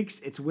 the Greeks,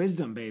 it's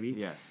wisdom, baby.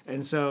 Yes.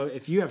 And so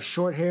if you have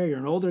short hair, you're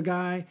an older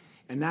guy,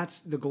 and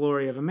that's the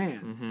glory of a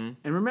man.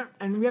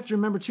 And we have to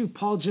remember, too,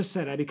 Paul just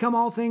said, I become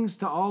all things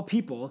to all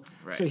people.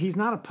 Right. So he's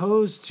not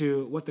opposed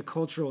to what the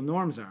cultural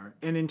norms are.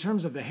 And in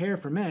terms of the hair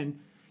for men,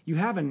 you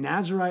have a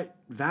Nazirite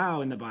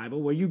vow in the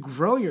Bible where you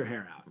grow your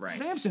hair out. Right.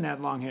 Samson had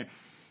long hair.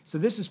 So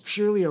this is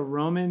purely a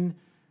Roman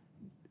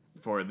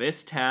For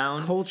this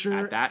town, culture.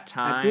 at that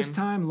time. At this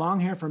time, long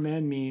hair for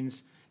men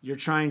means you're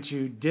trying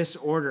to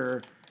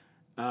disorder,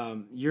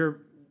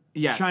 you're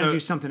trying to do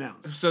something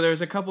else. So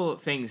there's a couple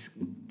of things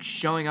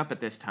showing up at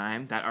this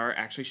time that are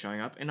actually showing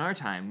up in our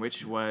time,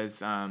 which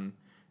was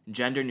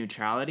gender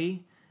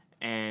neutrality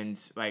and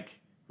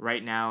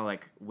right now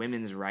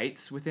women's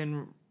rights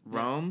within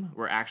Rome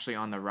were actually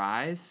on the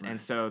rise. Right. And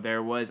so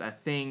there was a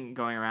thing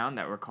going around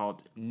that were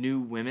called new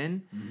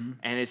women.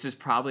 And this is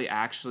probably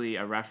actually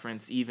a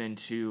reference even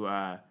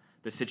to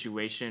the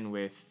situation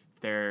with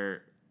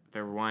their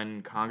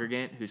one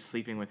congregant who's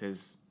sleeping with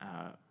his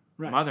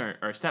mother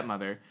or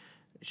stepmother.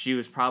 She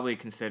was probably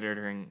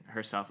considering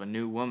herself a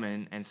new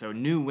woman. And so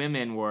new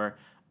women were,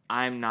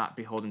 I'm not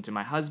beholden to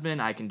my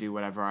husband. I can do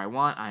whatever I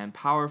want. I am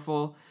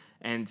powerful.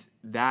 And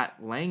that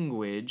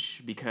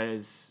language,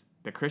 because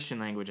the Christian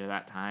language at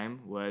that time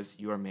was,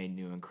 you are made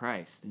new in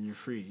Christ. And you're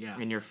free, yeah.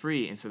 And you're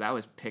free. And so that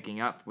was picking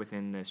up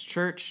within this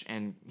church.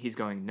 And he's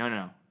going,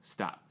 no,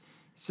 stop.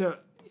 So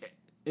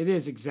it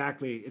is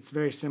exactly, it's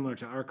very similar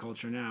to our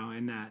culture now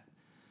in that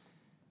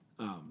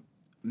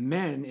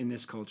men in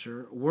this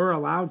culture were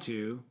allowed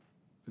to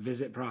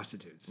visit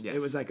prostitutes. Yes.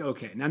 It was like,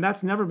 okay. Now,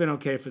 that's never been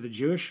okay for the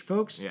Jewish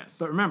folks. Yes.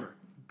 But remember,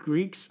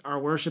 Greeks are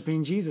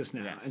worshiping Jesus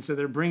now. Yes. And so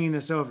they're bringing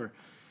this over.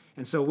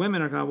 And so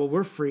women are going, well,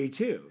 we're free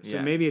too. So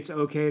Yes. maybe it's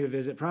okay to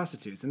visit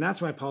prostitutes. And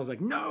that's why Paul's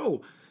like,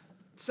 no,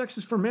 sex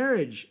is for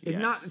marriage.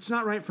 It's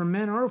not right for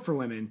men or for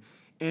women.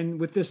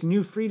 And with this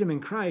new freedom in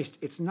Christ,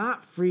 it's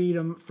not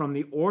freedom from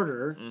the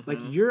order. Like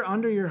you're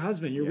under your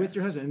husband, you're with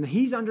your husband, and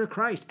he's under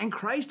Christ, and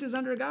Christ is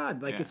under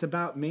God. Like it's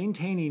about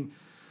maintaining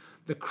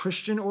the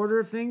Christian order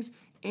of things,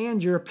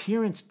 and your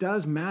appearance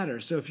does matter.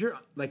 So if you're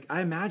like,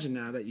 I imagine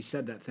now that you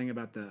said that thing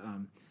about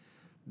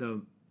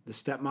the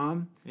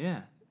stepmom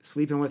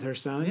sleeping with her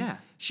son. Yeah.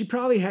 She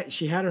probably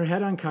had her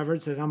head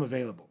uncovered, says, I'm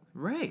available.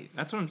 Right.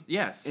 That's what I'm.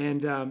 Yes.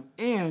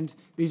 And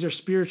these are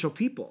spiritual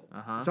people.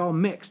 It's all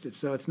mixed.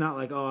 It's not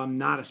like, oh, I'm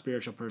not a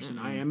spiritual person.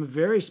 I am a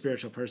very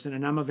spiritual person,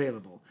 and I'm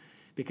available,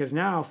 because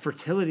now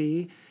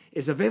fertility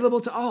is available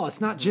to all.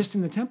 It's not just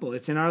in the temple.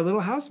 It's in our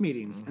little house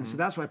meetings, and so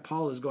that's why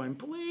Paul is going,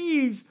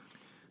 please,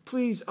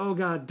 oh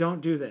God,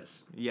 don't do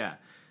this. Yeah,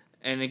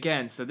 and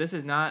again, so this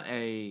is not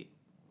a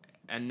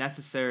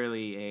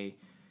necessarily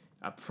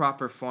a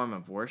proper form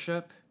of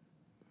worship.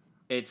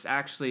 It's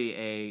actually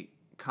a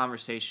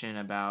conversation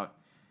about,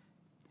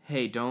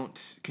 hey,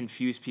 don't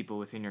confuse people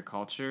within your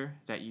culture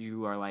that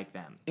you are like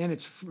them.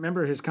 And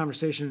remember his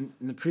conversation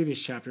in the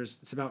previous chapters,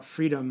 it's about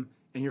freedom,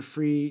 and you're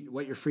free,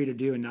 what you're free to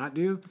do and not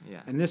do.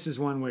 Yeah. And this is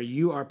one where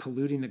you are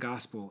polluting the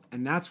gospel,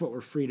 and that's what we're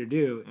free to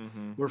do.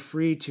 We're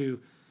free to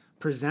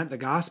present the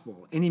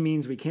gospel any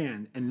means we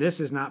can, and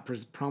this is not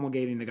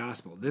promulgating the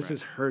gospel. This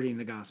is hurting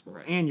the gospel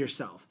and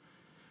yourself.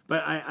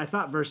 But I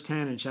thought verse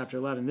 10 in chapter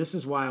 11, this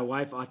is why a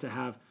wife ought to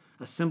have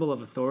a symbol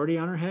of authority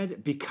on her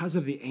head, because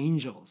of the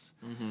angels.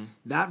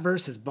 That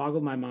verse has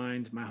boggled my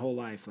mind my whole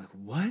life. Like,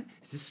 what?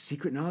 Is this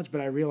secret knowledge?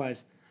 But I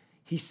realized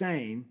he's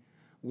saying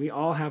we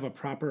all have a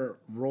proper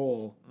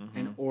role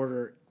and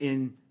order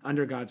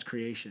under God's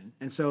creation.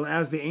 And so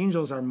as the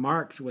angels are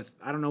marked with,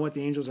 I don't know what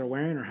the angels are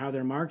wearing or how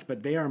they're marked,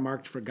 but they are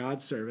marked for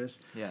God's service.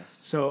 Yes.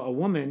 So a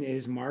woman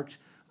is marked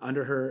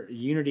under her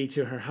unity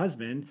to her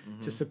husband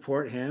to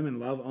support him and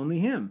love only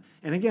him.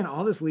 And again,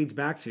 all this leads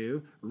back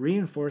to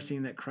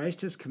reinforcing that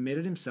Christ has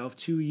committed himself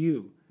to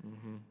you.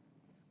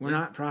 We're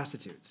not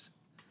prostitutes.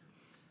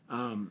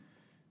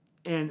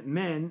 And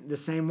men, the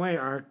same way,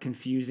 are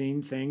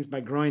confusing things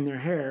by growing their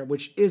hair,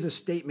 which is a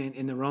statement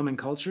in the Roman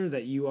culture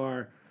that you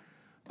are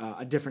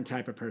a different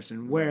type of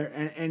person. Where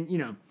and you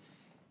know,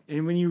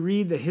 and when you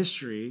read the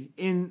history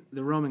in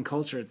the Roman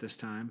culture at this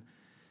time,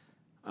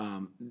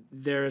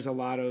 there is a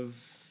lot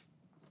of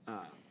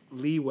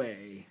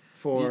leeway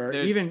for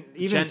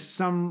even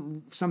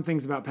some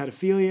things about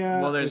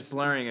pedophilia. Well, there's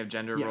blurring of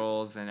gender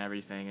roles and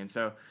everything, and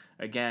so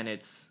again,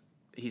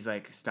 he's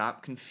like,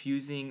 stop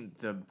confusing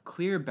the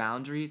clear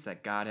boundaries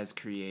that God has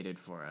created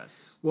for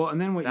us. Well, and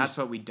then that's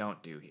what we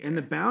don't do here. And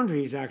the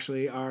boundaries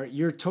actually are,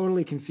 you're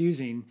totally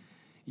confusing.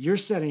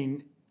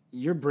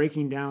 You're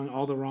breaking down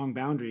all the wrong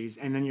boundaries,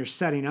 and then you're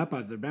setting up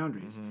other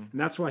boundaries. And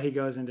that's why he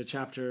goes into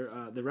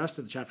the rest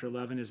of the chapter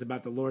 11 is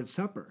about the Lord's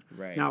Supper.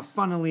 Right. Now,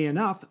 funnily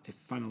enough, if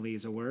funnily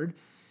is a word,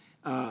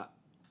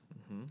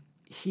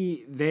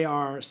 they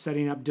are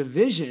setting up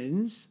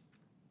divisions.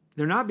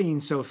 They're not being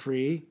so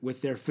free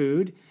with their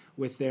food,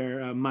 with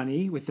their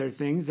money, with their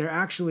things. They're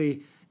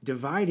actually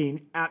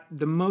dividing at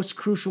the most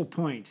crucial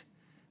point,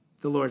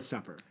 the Lord's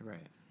Supper.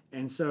 Right.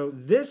 And so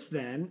this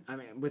then, I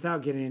mean,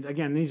 without getting into,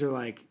 again, these are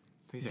like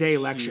day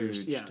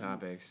lectures. Huge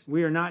topics.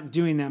 We are not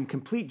doing them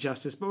complete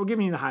justice, but we're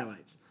giving you the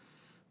highlights.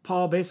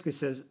 Paul basically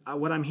says,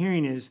 what I'm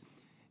hearing is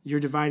you're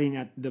dividing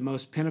at the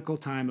most pinnacle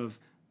time of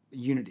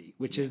unity,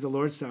 which is the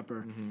Lord's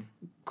Supper.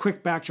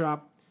 Quick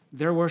backdrop,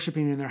 they're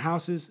worshiping in their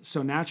houses,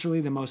 so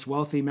naturally the most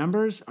wealthy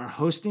members are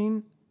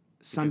hosting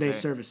Sunday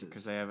services.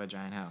 Because they have a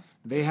giant house.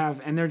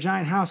 And their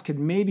giant house could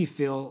maybe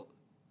fill,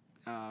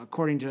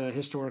 according to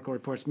historical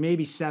reports,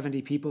 maybe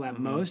 70 people at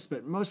most,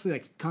 but mostly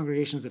like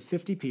congregations of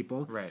 50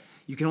 people. Right.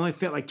 You can only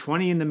fit like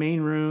 20 in the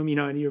main room,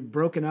 and you're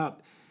broken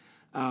up.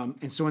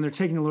 And so when they're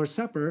taking the Lord's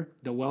Supper,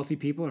 the wealthy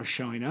people are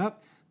showing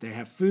up. They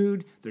have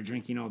food. They're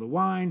drinking all the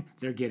wine.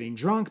 They're getting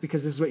drunk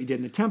because this is what you did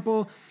in the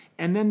temple.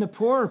 And then the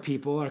poorer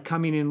people are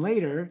coming in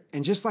later.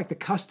 And just like the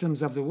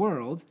customs of the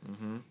world,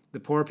 the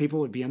poor people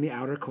would be on the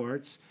outer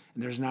courts,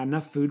 and there's not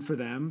enough food for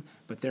them,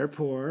 but they're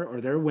poor, or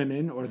they're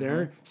women, or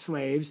they're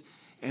slaves.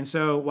 And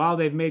so while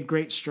they've made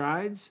great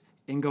strides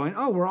in going,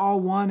 oh, we're all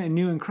one and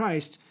new in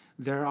Christ,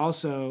 they're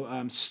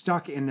also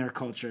stuck in their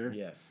culture.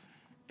 Yes.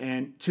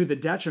 And to the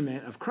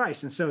detriment of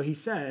Christ. And so he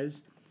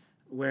says,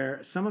 where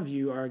some of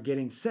you are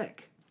getting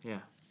sick.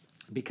 Yeah.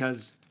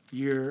 Because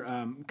you're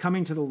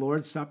coming to the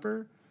Lord's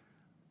Supper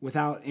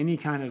without any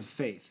kind of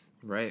faith.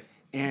 Right.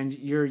 And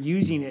you're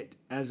using it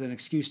as an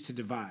excuse to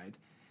divide.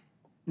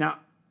 Now,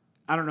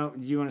 I don't know,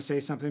 do you want to say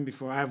something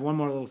before? I have one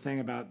more little thing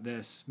about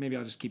this. Maybe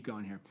I'll just keep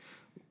going here.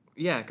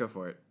 Yeah, go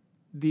for it.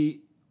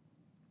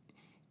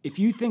 If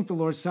you think the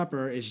Lord's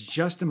Supper is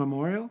just a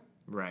memorial,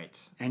 right,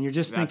 and you're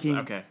just thinking,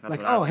 okay,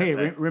 like, oh,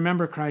 hey,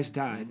 remember Christ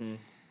died.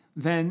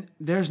 then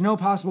there's no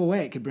possible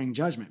way it could bring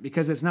judgment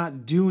because it's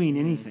not doing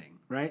anything,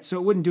 right? So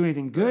it wouldn't do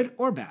anything good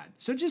or bad.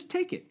 So just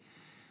take it.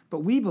 But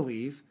we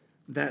believe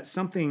that it's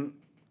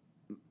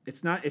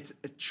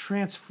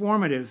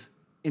transformative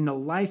in the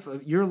life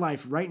of your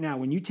life right now.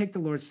 When you take the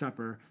Lord's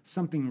Supper,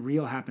 something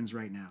real happens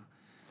right now.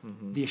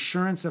 The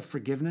assurance of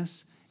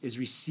forgiveness is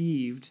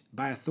received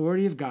by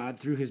authority of God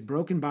through his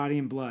broken body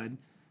and blood,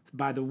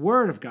 by the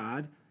word of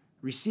God,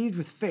 received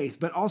with faith,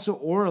 but also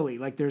orally.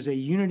 Like there's a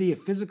unity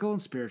of physical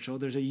and spiritual.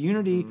 There's a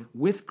unity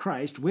with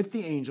Christ, with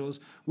the angels,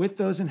 with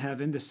those in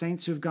heaven, the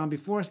saints who have gone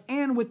before us,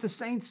 and with the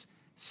saints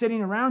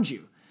sitting around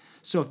you.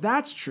 So if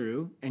that's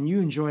true and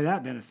you enjoy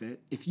that benefit,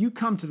 if you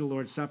come to the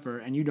Lord's Supper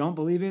and you don't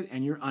believe it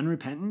and you're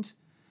unrepentant,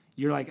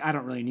 you're like, I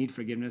don't really need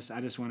forgiveness.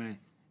 I just want to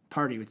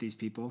party with these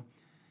people.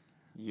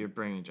 You're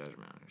bringing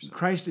judgment on yourself.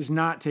 Christ is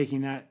not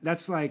taking that.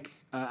 That's like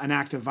an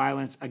act of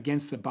violence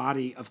against the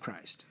body of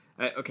Christ.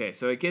 Okay,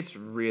 so it gets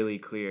really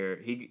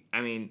clear.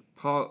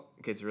 Paul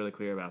gets really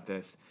clear about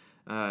this.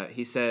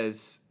 He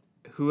says,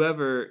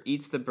 whoever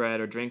eats the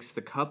bread or drinks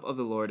the cup of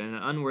the Lord in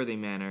an unworthy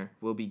manner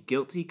will be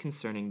guilty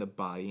concerning the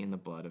body and the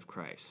blood of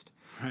Christ.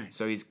 Right.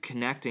 So he's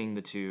connecting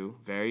the two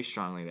very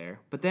strongly there.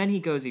 But then he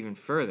goes even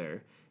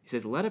further. He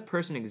says, let a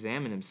person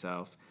examine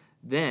himself,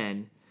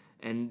 then,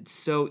 and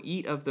so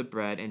eat of the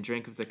bread and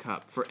drink of the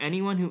cup. For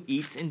anyone who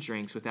eats and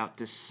drinks without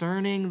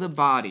discerning the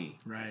body,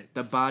 Right.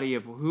 the body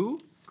of who?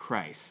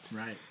 Christ.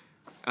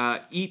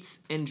 Right. Eats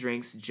and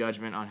drinks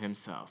judgment on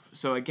himself.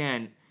 So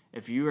again,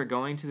 if you are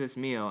going to this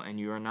meal and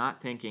you are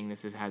not thinking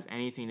has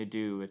anything to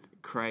do with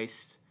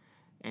Christ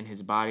and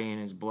his body and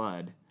his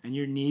blood, and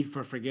your need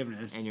for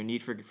forgiveness,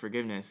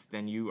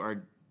 then you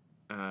are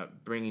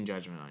bringing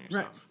judgment on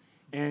yourself.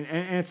 Right. And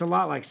it's a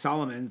lot like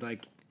Solomon's,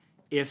 like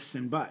ifs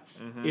and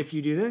buts. If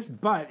you do this,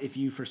 but if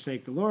you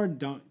forsake the Lord,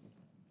 don't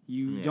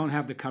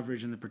have the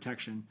coverage and the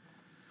protection.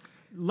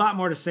 A lot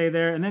more to say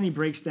there. And then he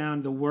breaks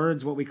down the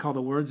words, what we call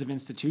the words of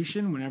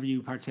institution. Whenever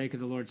you partake of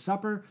the Lord's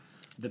Supper,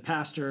 the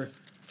pastor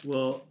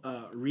will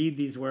read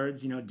these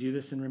words, do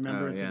this in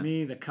remembrance of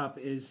me. The cup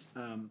is,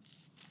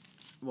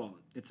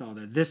 it's all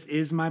there. This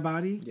is my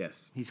body.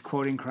 Yes. He's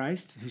quoting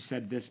Christ, who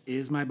said, this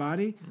is my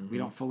body. We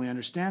don't fully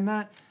understand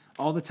that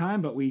all the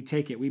time, but we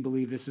take it. We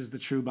believe this is the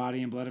true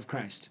body and blood of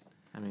Christ.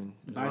 There's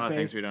By a lot faith, of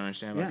things we don't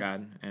understand about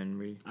God,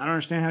 and I don't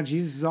understand how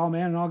Jesus is all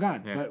man and all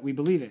God, but we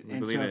believe it.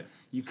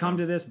 You come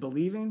to this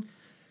believing,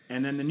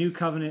 and then the new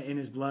covenant in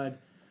his blood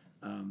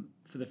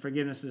for the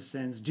forgiveness of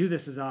sins. Do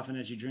this as often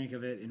as you drink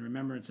of it in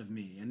remembrance of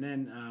me. And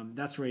then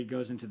that's where he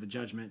goes into the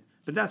judgment.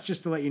 But that's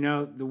just to let you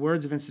know the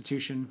words of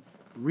institution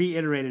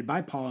reiterated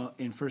by Paul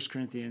in 1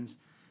 Corinthians,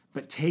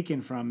 but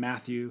taken from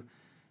Matthew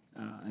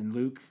and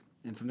Luke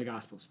and from the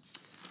Gospels.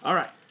 All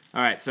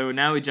right. So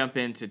now we jump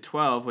into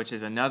 12, which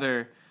is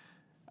another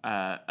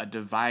a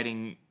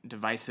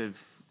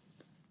divisive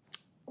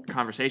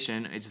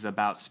conversation. It's just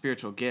about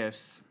spiritual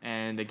gifts.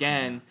 And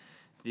again,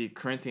 the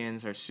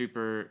Corinthians are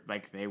super,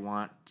 they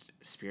want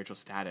spiritual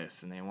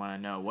status, and they want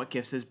to know what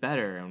gifts is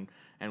better,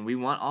 and we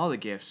want all the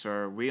gifts,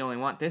 or we only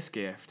want this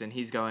gift. And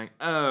he's going,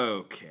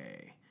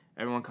 okay,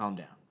 everyone calm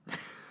down.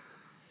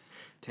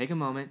 Take a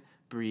moment,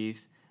 breathe,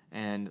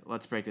 and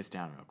let's break this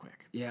down real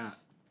quick. Yeah.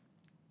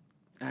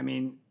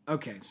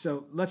 Okay,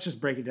 so let's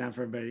just break it down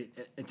for everybody.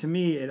 To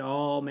me, it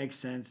all makes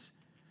sense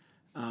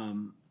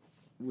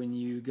when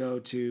you go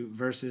to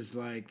verses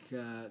I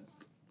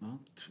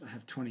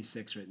have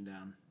 26 written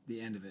down,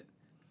 the end of it.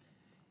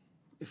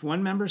 If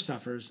one member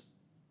suffers,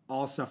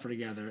 all suffer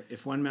together.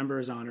 If one member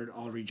is honored,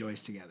 all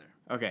rejoice together.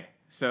 Okay,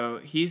 so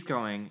he's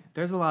going,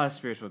 there's a lot of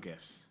spiritual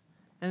gifts,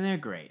 and they're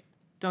great.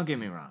 Don't get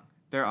me wrong.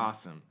 They're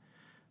awesome.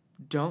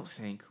 Don't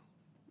think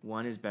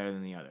one is better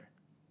than the other.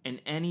 In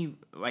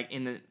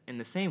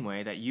the same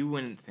way that you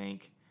wouldn't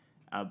think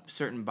a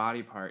certain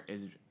body part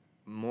is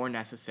more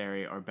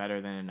necessary or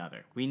better than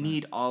another. We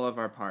need all of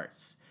our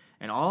parts.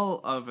 And all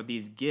of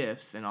these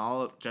gifts and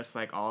just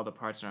like all the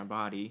parts in our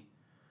body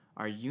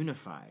are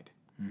unified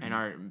and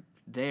are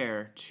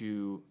there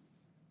to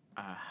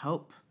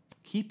help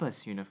keep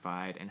us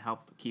unified and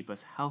help keep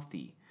us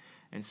healthy.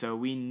 And so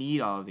we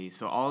need all of these.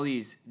 So all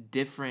these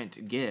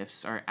different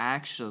gifts are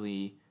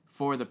actually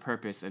for the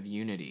purpose of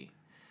unity.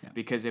 Yeah.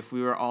 Because if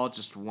we were all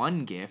just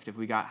one gift, if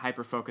we got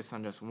hyper-focused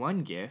on just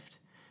one gift,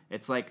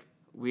 it's like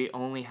we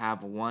only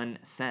have one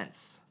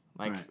sense.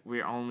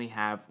 We only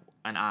have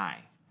an eye,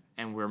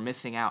 and we're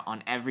missing out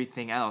on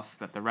everything else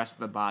that the rest of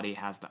the body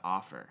has to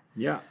offer.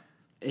 Yeah.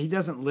 He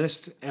doesn't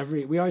list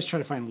we always try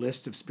to find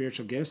lists of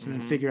spiritual gifts and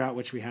then figure out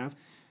which we have.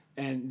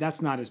 And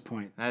that's not his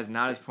point. That is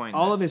not his point.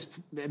 All of his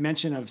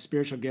mention of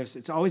spiritual gifts,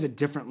 it's always a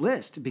different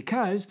list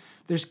because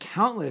there's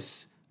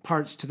countless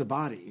parts to the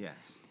body.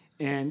 Yes.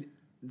 And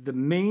the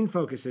main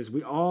focus is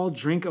we all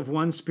drink of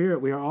one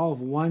spirit. We are all of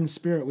one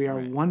spirit. We are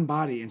one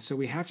body. And so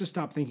we have to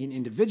stop thinking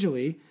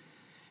individually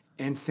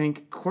and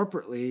think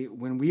corporately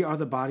when we are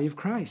the body of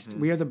Christ.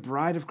 We are the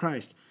bride of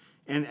Christ.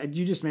 And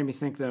you just made me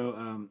think,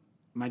 though,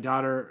 my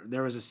daughter,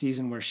 there was a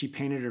season where she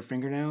painted her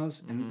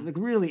fingernails and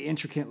really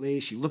intricately.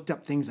 She looked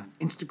up things on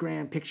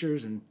Instagram,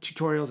 pictures and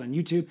tutorials on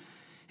YouTube.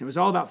 It was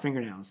all about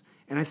fingernails.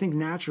 And I think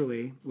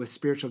naturally with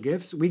spiritual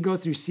gifts, we go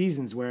through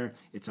seasons where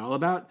it's all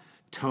about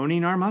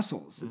toning our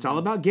muscles. It's all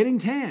about getting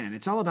tan.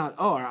 It's all about,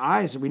 our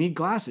eyes, we need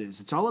glasses.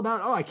 It's all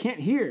about, I can't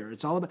hear.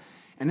 It's all about,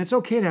 and it's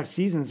okay to have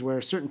seasons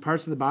where certain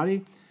parts of the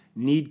body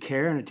need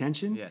care and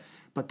attention. Yes.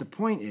 But the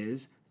point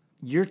is,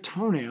 your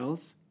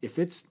toenails, if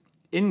it's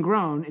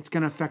ingrown, it's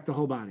going to affect the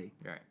whole body.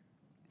 Right.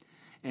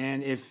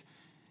 And if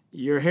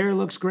your hair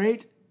looks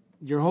great,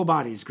 your whole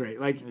body's great.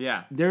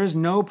 Yeah. There is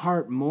no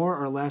part more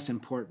or less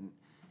important.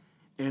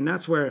 And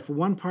that's where if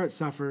one part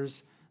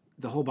suffers,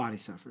 the whole body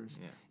suffers.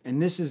 Yeah.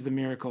 And this is the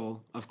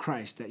miracle of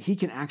Christ, that he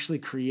can actually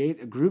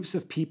create groups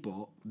of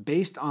people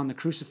based on the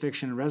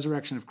crucifixion and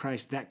resurrection of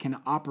Christ that can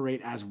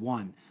operate as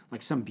one,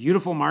 like some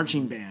beautiful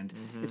marching band.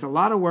 Mm-hmm. It's a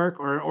lot of work,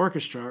 or an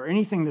orchestra, or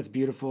anything that's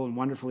beautiful and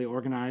wonderfully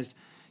organized.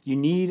 You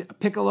need a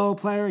piccolo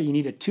player, you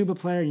need a tuba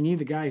player, you need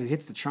the guy who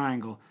hits the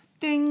triangle,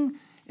 ding,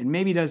 and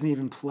maybe doesn't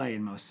even play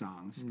in most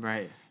songs.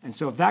 Right. And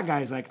so if that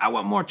guy's like, I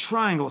want more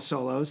triangle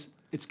solos,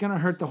 it's going to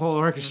hurt the whole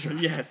orchestra.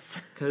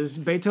 Yes. Because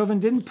Beethoven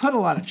didn't put a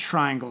lot of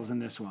triangles in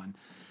this one.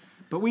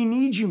 But we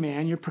need you,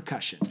 man, your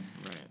percussion.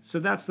 Right. So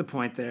that's the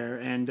point there.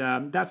 And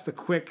that's the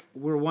quick,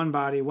 we're one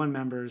body, one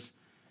members.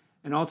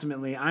 And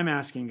ultimately, I'm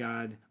asking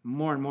God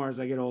more and more as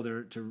I get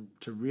older to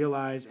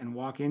realize and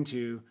walk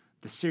into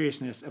the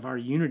seriousness of our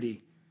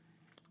unity.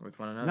 With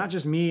one another. Not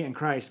just me and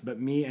Christ, but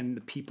me and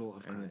the people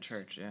of Christ. And the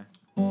church, yeah.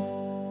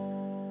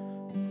 All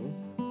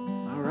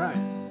right.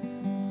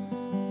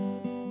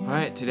 All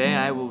right, today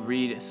I will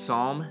read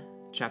Psalm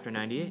chapter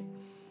 98.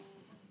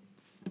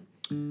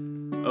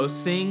 Oh,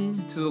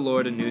 sing to the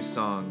Lord a new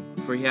song,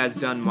 for he has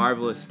done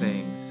marvelous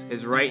things.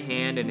 His right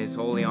hand and his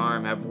holy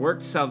arm have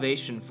worked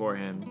salvation for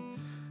him.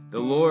 The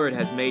Lord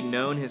has made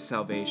known his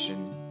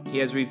salvation. He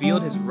has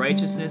revealed his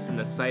righteousness in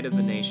the sight of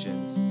the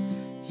nations.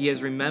 He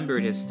has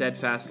remembered his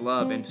steadfast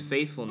love and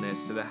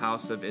faithfulness to the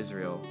house of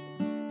Israel.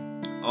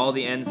 All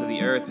the ends of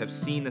the earth have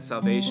seen the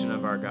salvation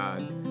of our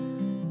God.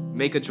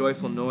 Make a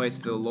joyful noise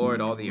to the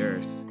Lord, all the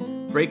earth.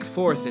 Break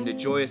forth into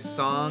joyous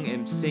song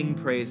and sing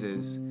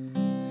praises.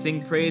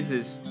 Sing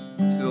praises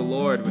to the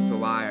Lord with the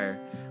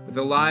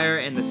lyre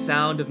and the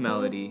sound of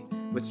melody,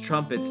 with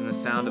trumpets and the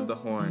sound of the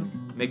horn.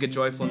 Make a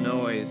joyful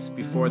noise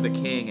before the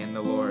King and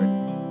the Lord.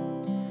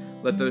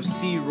 Let the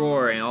sea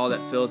roar and all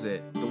that fills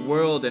it, the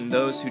world and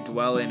those who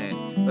dwell in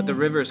it. Let the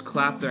rivers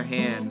clap their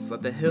hands,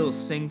 let the hills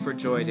sing for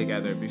joy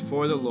together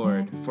before the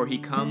Lord, for he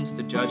comes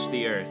to judge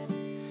the earth.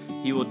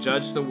 He will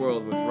judge the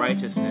world with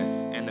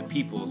righteousness and the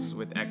peoples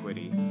with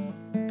equity.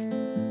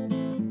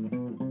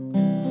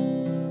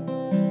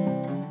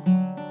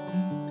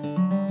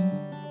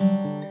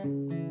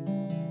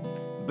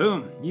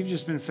 Boom. You've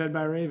just been fed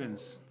by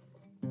ravens.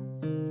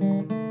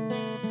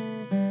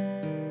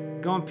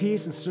 Go in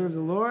peace and serve the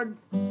Lord.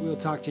 We'll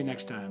talk to you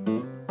next time.